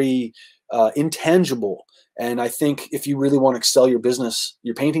 It's very intangible. And I think if you really want to excel your business,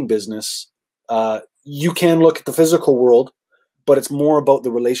 your painting business, you can look at the physical world, but it's more about the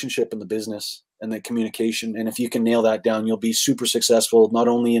relationship and the business and the communication. And if you can nail that down, you'll be super successful, not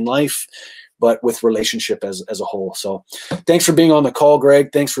only in life, but with relationship as a whole. So thanks for being on the call,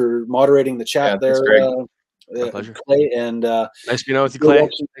 Greg. Thanks for moderating the chat there. Pleasure. Clay, and nice being on with you, Clay.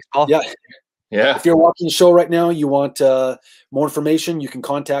 Thanks, Paul. Yeah. If you're watching the show right now, you want more information, you can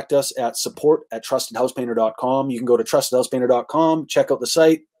contact us at support@trustedhousepainter.com. You can go to trustedhousepainter.com, check out the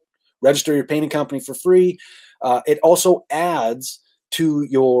site, register your painting company for free. It also adds to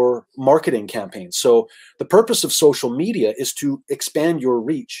your marketing campaign. So the purpose of social media is to expand your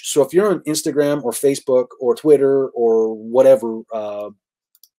reach. So if you're on Instagram or Facebook or Twitter or whatever,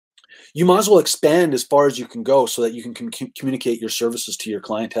 you might as well expand as far as you can go, so that you can communicate your services to your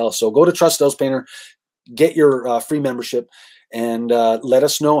clientele. So go to Trusted House Painter, get your free membership, and let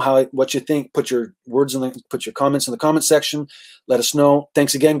us know what you think. Put your comments in the comment section. Let us know.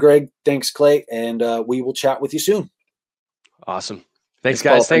 Thanks again, Greg. Thanks, Clay, and we will chat with you soon. Awesome. Thanks,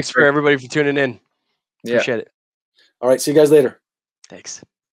 guys. Thanks for everybody for tuning in. Appreciate it. All right. See you guys later. Thanks.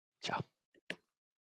 Ciao.